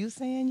 Are you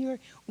saying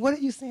what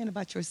are you saying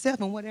about yourself?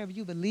 And whatever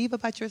you believe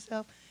about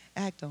yourself,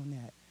 act on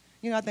that.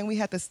 You know, I think we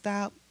have to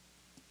stop.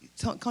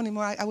 Toni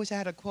Moore, I wish I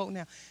had a quote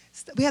now.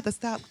 We have to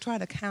stop trying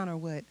to counter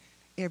what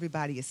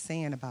everybody is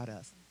saying about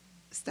us.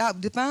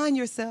 Stop, define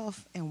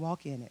yourself and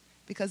walk in it,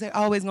 because they're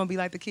always going to be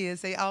like the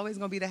kids say, always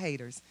going to be the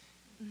haters.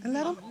 And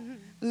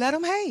let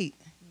them hate.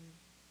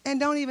 And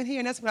don't even hear,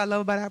 and that's what I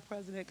love about our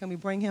president. Can we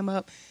bring him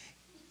up?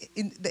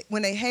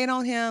 When they hate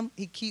on him,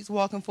 he keeps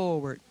walking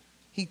forward.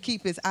 He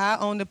keeps his eye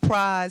on the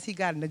prize. He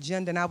got an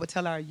agenda, and I would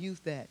tell our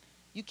youth that.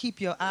 You keep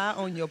your eye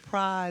on your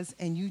prize,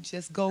 and you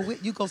just go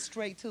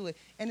straight to it.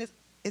 And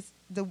it's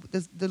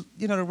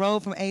the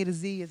road from A to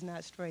Z is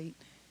not straight.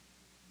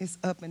 It's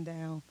up and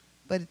down,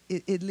 but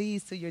it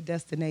leads to your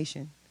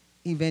destination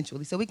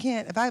eventually. So we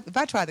can't, if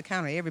I tried to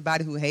counter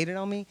everybody who hated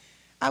on me,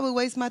 I'm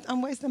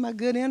wasting my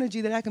good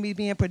energy that I can be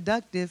being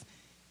productive,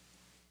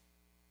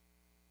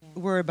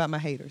 worry about my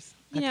haters.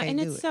 You know, and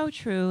it's so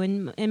true.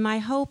 And my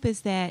hope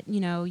is that,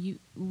 you know,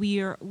 we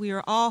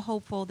are all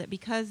hopeful that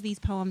because these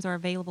poems are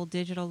available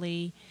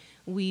digitally,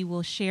 we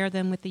will share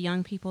them with the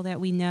young people that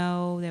we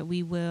know, that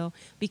we will,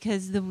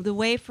 because the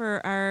way for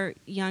our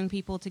young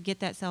people to get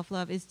that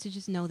self-love is to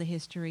just know the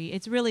history.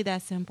 It's really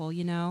that simple,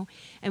 you know.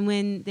 And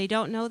when they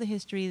don't know the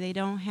history, they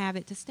don't have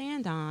it to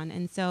stand on.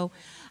 And so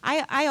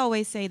I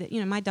always say that,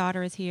 you know, my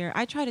daughter is here.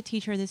 I try to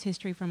teach her this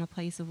history from a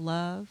place of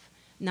love,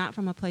 not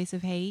from a place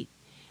of hate.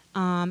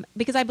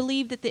 Because I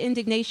believe that the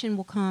indignation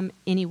will come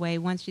anyway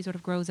once she sort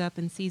of grows up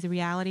and sees the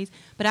realities.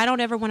 But I don't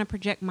ever want to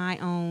project my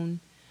own.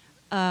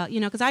 You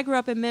know, because I grew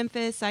up in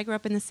Memphis, I grew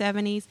up in the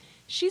 70s.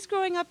 She's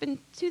growing up in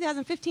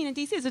 2015 in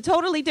D.C. It's a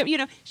totally different, you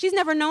know, she's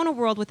never known a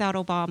world without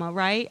Obama,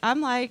 right?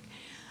 I'm like,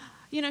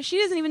 you know, she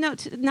doesn't even know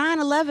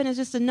 9/11 is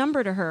just a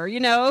number to her, you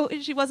know,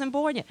 she wasn't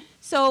born yet.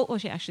 So, well,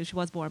 she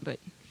was born, but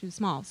she was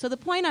small. So the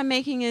point I'm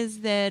making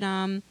is that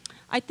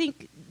I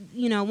think,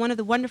 you know, one of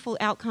the wonderful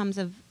outcomes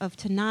of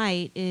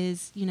tonight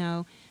is, you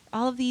know,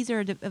 all of these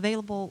are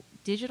available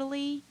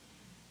digitally.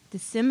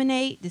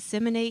 Disseminate,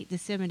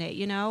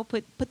 you know,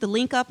 put the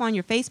link up on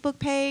your Facebook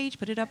page,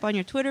 put it up on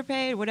your Twitter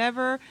page,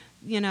 whatever,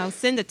 you know,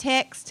 send a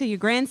text to your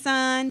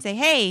grandson, say,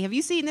 hey, have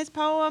you seen this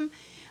poem?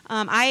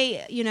 I'm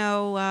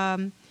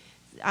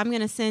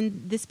going to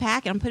send this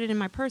packet, I'm put it in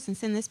my purse and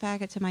send this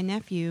packet to my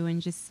nephew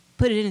and just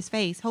put it in his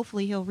face.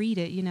 Hopefully he'll read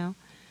it, you know.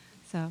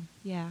 So,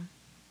 yeah.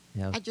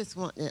 I just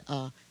want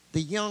the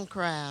young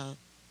crowd,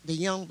 the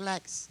young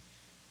blacks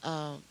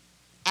out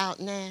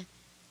now,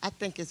 I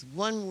think it's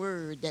one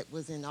word that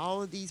was in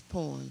all of these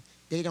poems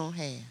they don't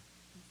have.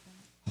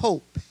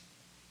 Hope.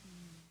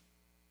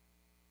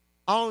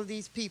 All of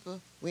these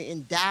people were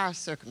in dire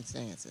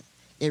circumstances.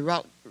 They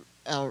wrote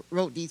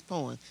these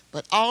poems,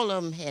 but all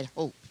of them had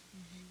hope.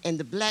 And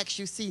the blacks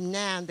you see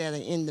now that are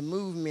in the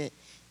movement,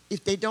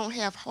 if they don't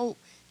have hope,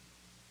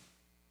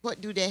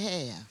 what do they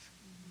have?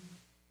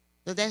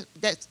 So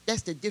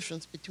that's the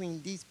difference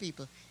between these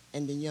people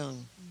and the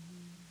young.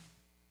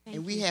 Thank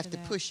And we you have for to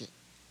that. push it.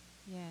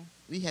 Yeah.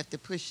 We have to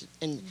push it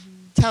and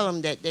tell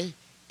them that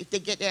if they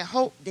get that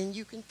hope, then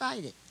you can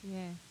fight it.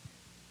 Yeah.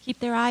 Keep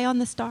their eye on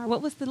the star.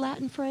 What was the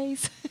Latin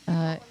phrase?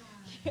 The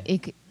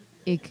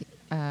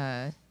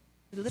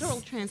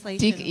literal translation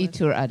Sic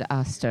itur ad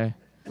astra.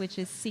 which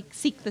is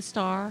seek the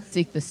star.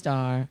 Seek the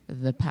star,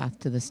 the path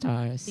to the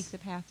stars. Seek the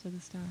path to the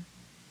star.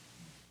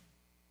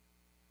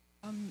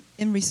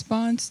 In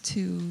response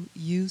to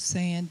you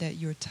saying that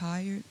you're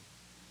tired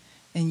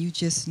and you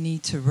just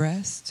need to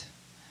rest,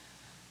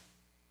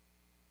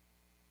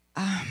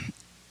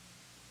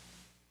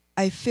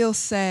 I feel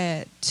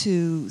sad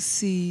to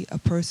see a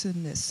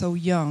person that's so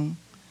young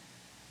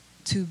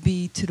to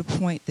be to the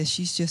point that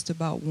she's just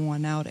about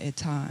worn out at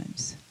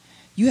times.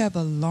 You have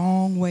a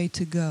long way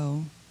to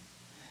go,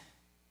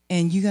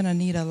 and you're going to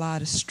need a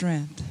lot of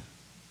strength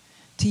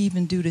to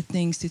even do the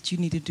things that you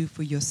need to do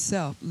for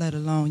yourself, let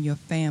alone your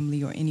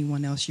family or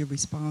anyone else you're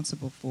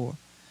responsible for.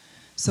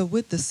 So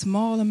with the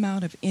small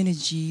amount of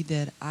energy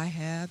that I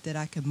have, that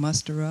I can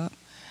muster up,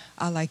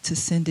 I like to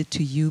send it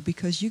to you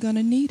because you're going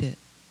to need it.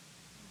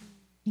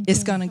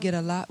 It's going to get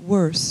a lot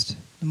worse.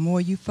 The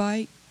more you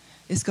fight,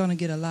 it's going to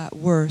get a lot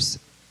worse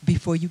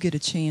before you get a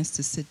chance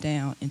to sit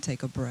down and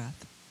take a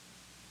breath.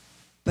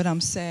 But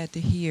I'm sad to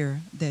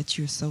hear that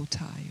you're so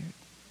tired.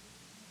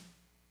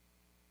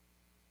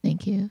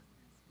 Thank you.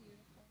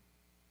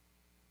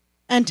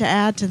 And to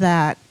add to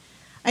that,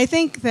 I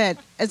think that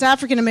as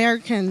African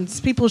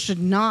Americans, people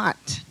should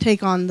not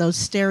take on those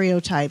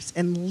stereotypes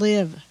and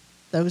live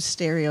those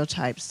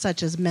stereotypes,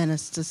 such as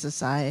menace to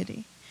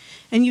society.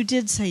 And you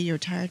did say you're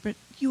tired, but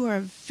you are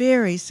a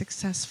very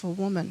successful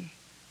woman.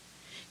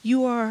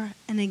 You are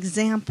an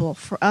example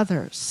for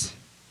others.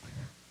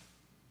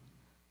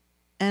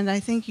 And I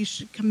think you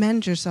should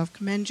commend yourself,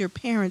 commend your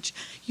parents,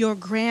 your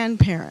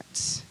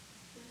grandparents,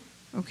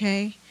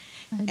 okay?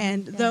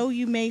 And though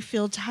you may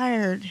feel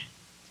tired,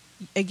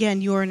 again,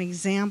 you're an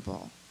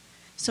example.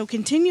 So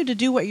continue to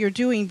do what you're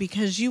doing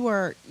because you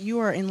are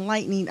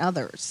enlightening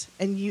others.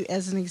 And you,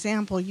 as an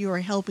example, you are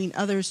helping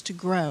others to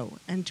grow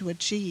and to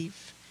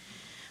achieve.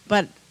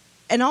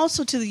 And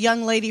also to the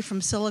young lady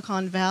from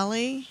Silicon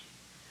Valley.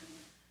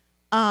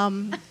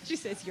 She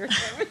says your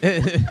turn.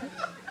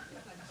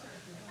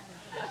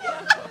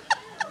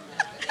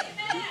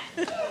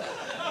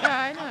 Yeah,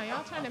 I know.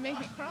 Y'all trying to make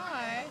me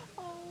cry.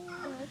 Oh,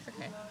 that's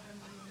okay.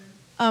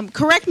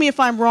 Correct me if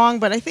I'm wrong,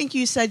 but I think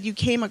you said you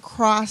came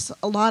across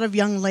a lot of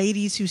young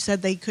ladies who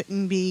said they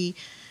couldn't be,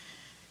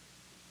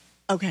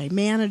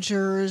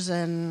 managers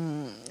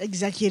and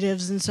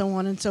executives and so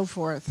on and so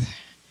forth.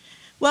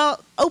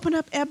 Well, open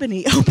up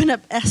Ebony, open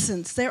up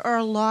Essence. There are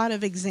a lot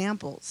of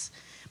examples,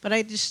 but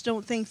I just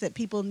don't think that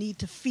people need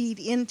to feed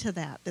into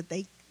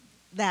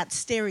that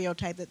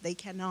stereotype that they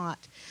cannot.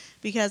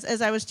 Because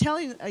as I was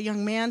telling a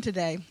young man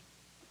today,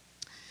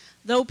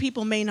 though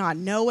people may not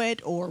know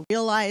it or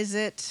realize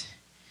it,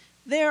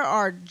 there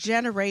are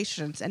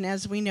generations, and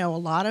as we know, a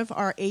lot of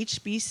our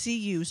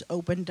HBCUs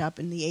opened up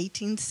in the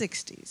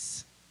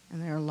 1860s,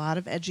 and there are a lot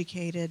of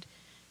educated,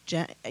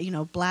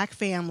 black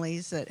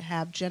families that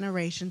have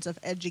generations of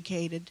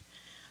educated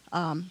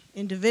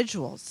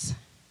individuals.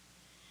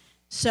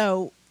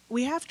 So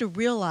we have to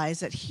realize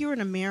that here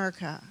in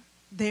America,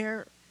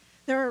 there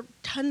are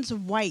tons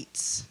of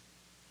whites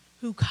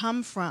who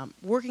come from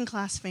working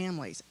class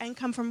families and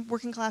come from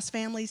working class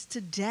families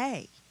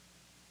today.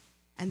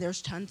 And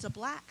there's tons of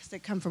blacks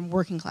that come from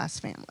working class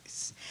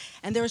families.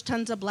 And there's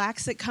tons of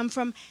blacks that come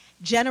from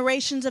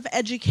generations of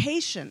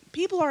education.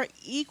 People are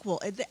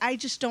equal. I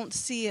just don't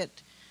see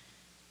it,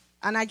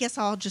 and I guess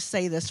I'll just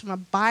say this, from a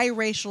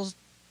biracial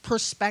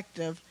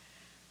perspective,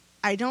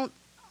 I don't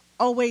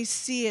always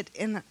see it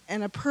in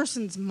a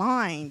person's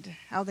mind,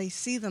 how they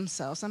see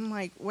themselves. I'm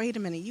like, wait a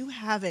minute, you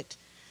have it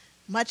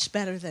much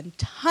better than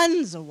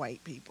tons of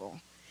white people.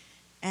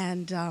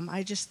 And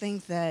I just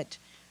think that,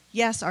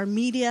 yes, our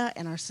media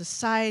and our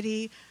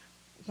society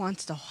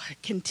wants to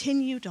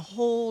continue to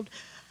hold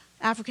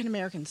African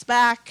Americans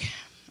back,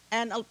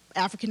 and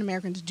African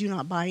Americans do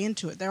not buy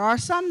into it. There are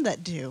some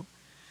that do,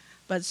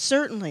 but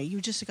certainly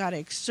you just got to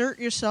exert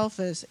yourself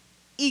as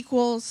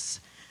equals,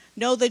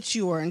 know that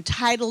you are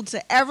entitled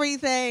to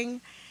everything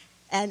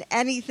and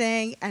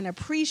anything, and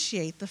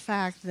appreciate the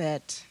fact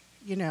that,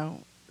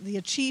 the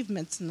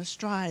achievements and the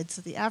strides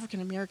that the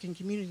African American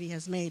community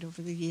has made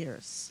over the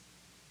years.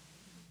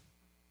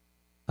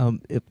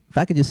 If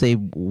I could just say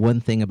one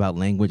thing about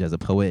language as a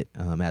poet,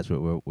 as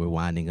we're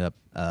winding up,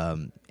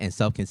 and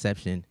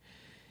self-conception.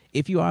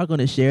 If you are going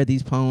to share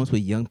these poems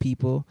with young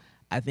people,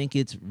 I think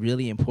it's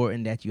really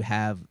important that you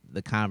have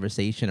the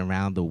conversation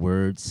around the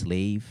word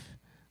slave.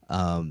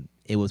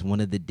 It was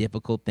one of the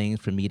difficult things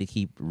for me to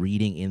keep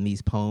reading in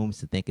these poems,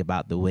 to think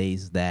about the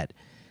ways that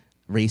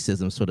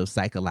racism sort of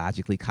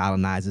psychologically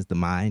colonizes the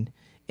mind.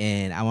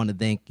 And I want to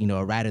thank,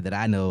 a writer that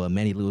I know,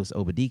 Manny Lewis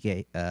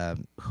Obadike,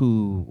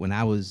 who, when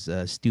I was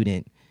a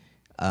student,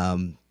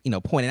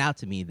 pointed out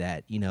to me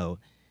that,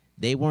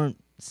 they weren't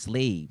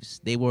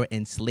slaves. They were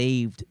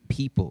enslaved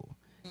people.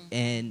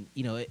 And,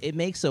 you know, it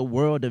makes a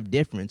world of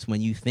difference when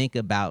you think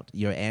about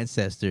your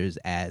ancestors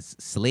as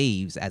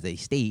slaves, as a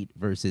state,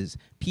 versus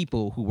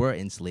people who were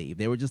enslaved.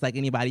 They were just like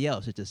anybody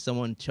else. It's just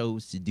someone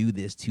chose to do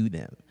this to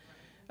them.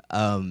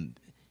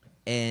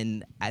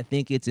 And I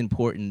think it's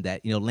important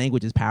that, you know,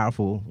 language is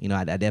powerful. You know,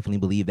 I definitely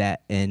believe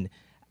that. And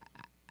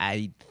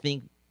I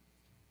think,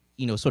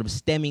 you know, sort of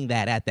stemming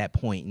that at that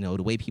point, you know,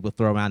 the way people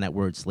throw around that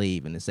word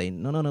slave and they say,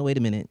 no, wait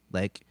a minute.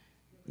 Like,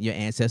 your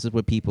ancestors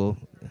were people.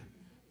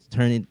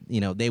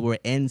 You know, they were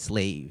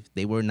enslaved.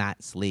 They were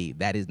not slave.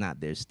 That is not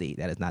their state.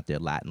 That is not their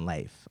lot in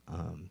life.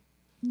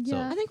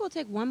 I think we'll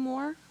take one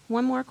more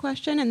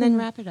question and then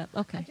wrap it up.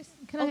 Okay.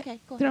 Can I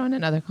go throw ahead. in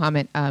another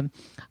comment?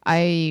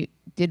 I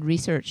did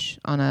research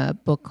on a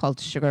book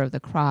called Sugar of the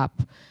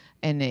Crop,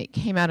 and it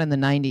came out in the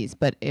 90s,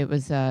 but it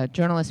was a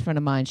journalist friend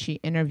of mine. She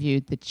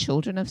interviewed the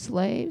children of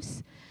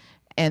slaves,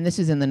 and this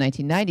was in the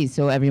 1990s,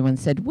 so everyone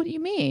said, what do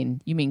you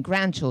mean? You mean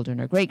grandchildren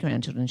or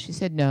great-grandchildren? She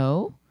said,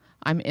 no.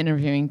 I'm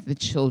interviewing the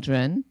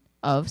children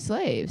of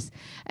slaves.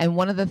 And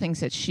one of the things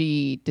that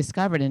she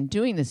discovered in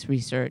doing this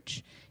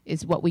research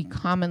is what we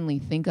commonly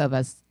think of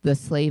as the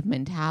slave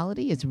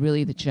mentality is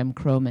really the Jim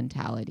Crow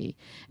mentality.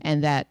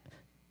 And that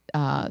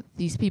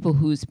these people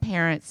whose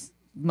parents,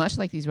 much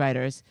like these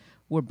writers,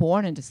 were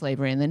born into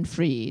slavery and then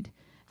freed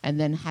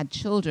and then had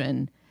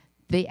children,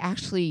 they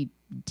actually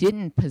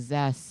didn't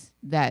possess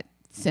that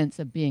sense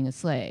of being a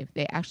slave.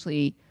 They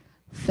actually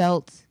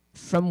felt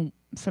from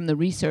the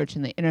research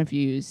and the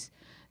interviews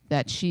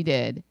that she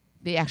did,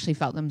 they actually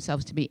felt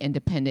themselves to be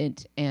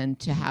independent and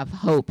to have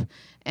hope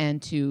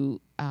and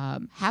to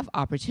have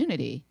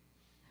opportunity.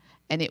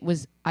 And it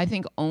was, I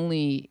think,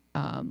 only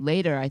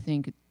later, I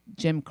think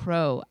Jim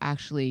Crow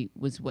actually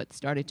was what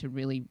started to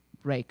really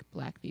break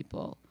black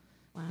people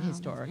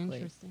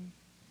historically. That's interesting.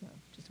 So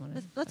just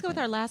Let's go with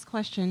our last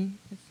question.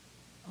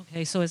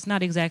 Okay, so it's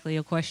not exactly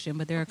a question,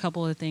 but there are a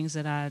couple of things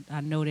that I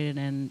noted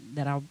and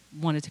that I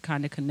wanted to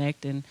kind of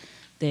connect and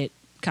that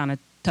kind of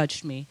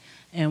touched me.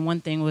 And one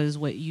thing was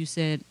what you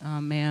said,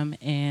 ma'am,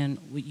 and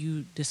what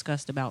you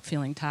discussed about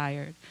feeling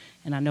tired.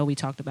 And I know we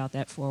talked about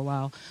that for a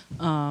while.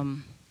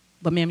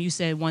 But ma'am, you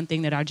said one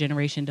thing that our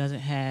generation doesn't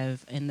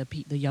have and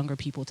the younger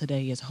people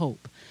today is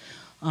hope.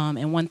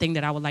 And one thing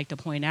that I would like to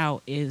point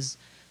out is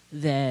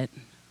that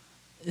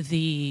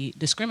the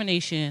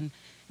discrimination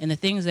and the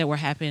things that were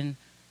happening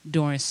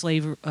during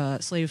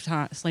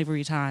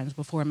slavery times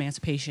before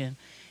emancipation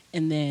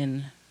and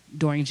then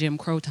during Jim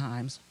Crow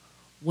times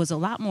was a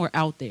lot more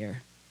out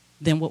there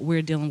than what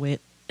we're dealing with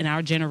and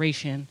our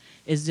generation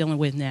is dealing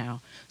with now.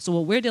 So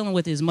what we're dealing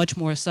with is much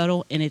more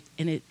subtle, and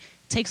it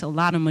takes a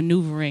lot of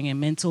maneuvering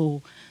and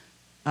mental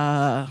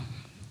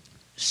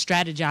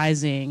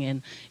strategizing,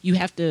 and you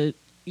have to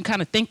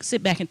kind of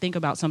sit back and think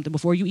about something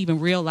before you even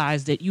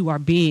realize that you are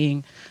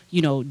being,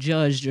 you know,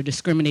 judged or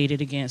discriminated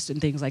against and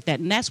things like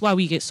that. And that's why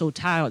we get so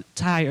tired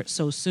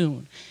so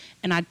soon.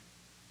 And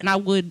I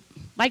would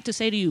like to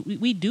say to you,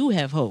 we do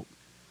have hope.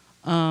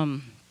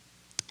 And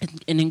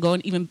then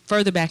going even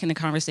further back in the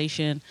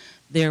conversation,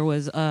 there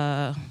was,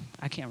 I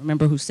can't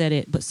remember who said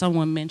it, but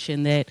someone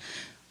mentioned that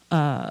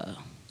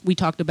we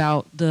talked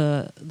about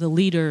the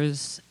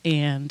leaders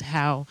and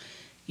how,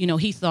 you know,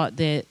 he thought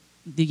that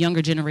the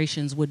younger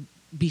generations would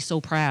be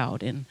so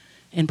proud and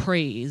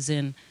praise.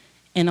 And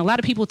a lot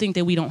of people think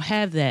that we don't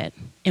have that,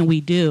 and we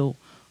do.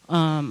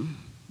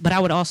 But I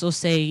would also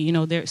say, you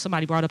know,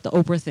 somebody brought up the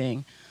Oprah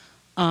thing.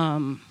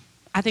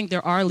 I think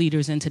there are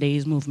leaders in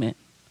today's movement.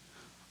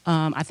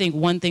 I think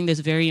one thing that's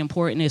very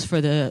important is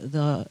for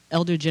the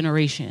elder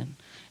generation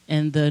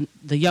and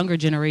the younger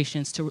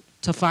generations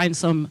to find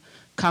some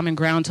common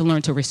ground, to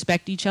learn to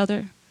respect each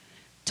other,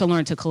 to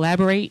learn to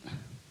collaborate,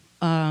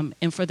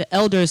 and for the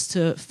elders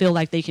to feel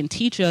like they can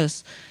teach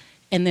us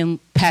and then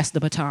pass the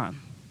baton.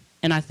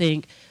 And I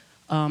think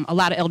a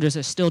lot of elders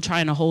are still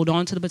trying to hold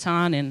on to the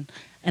baton,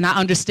 and I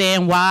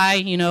understand why.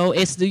 You know,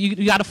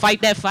 you got to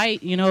fight that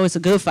fight. You know, it's a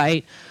good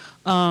fight.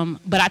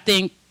 But I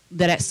think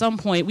that at some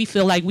point we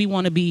feel like we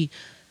want to be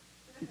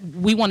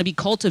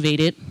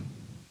cultivated,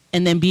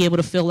 and then be able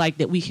to feel like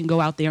that we can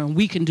go out there and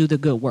we can do the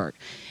good work.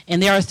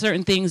 And there are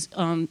certain things,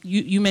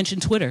 you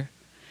mentioned Twitter,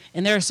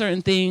 and there are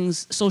certain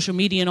things, social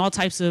media and all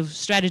types of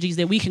strategies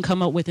that we can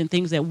come up with and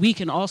things that we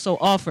can also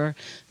offer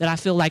that I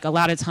feel like a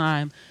lot of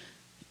time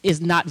is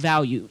not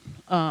valued.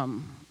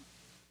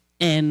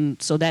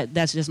 And so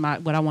that's just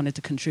what I wanted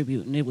to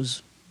contribute, and it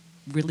was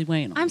really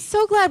weighing on me. I'm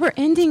so glad we're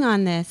ending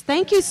on this.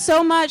 Thank you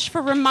so much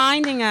for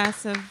reminding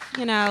us of,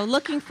 you know,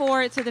 looking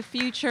forward to the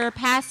future,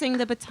 passing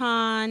the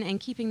baton, and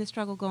keeping the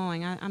struggle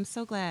going. I'm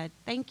so glad.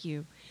 Thank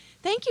you.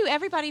 Thank you,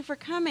 everybody, for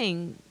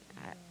coming.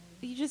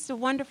 You're just a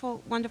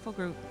wonderful, wonderful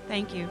group.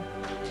 Thank you.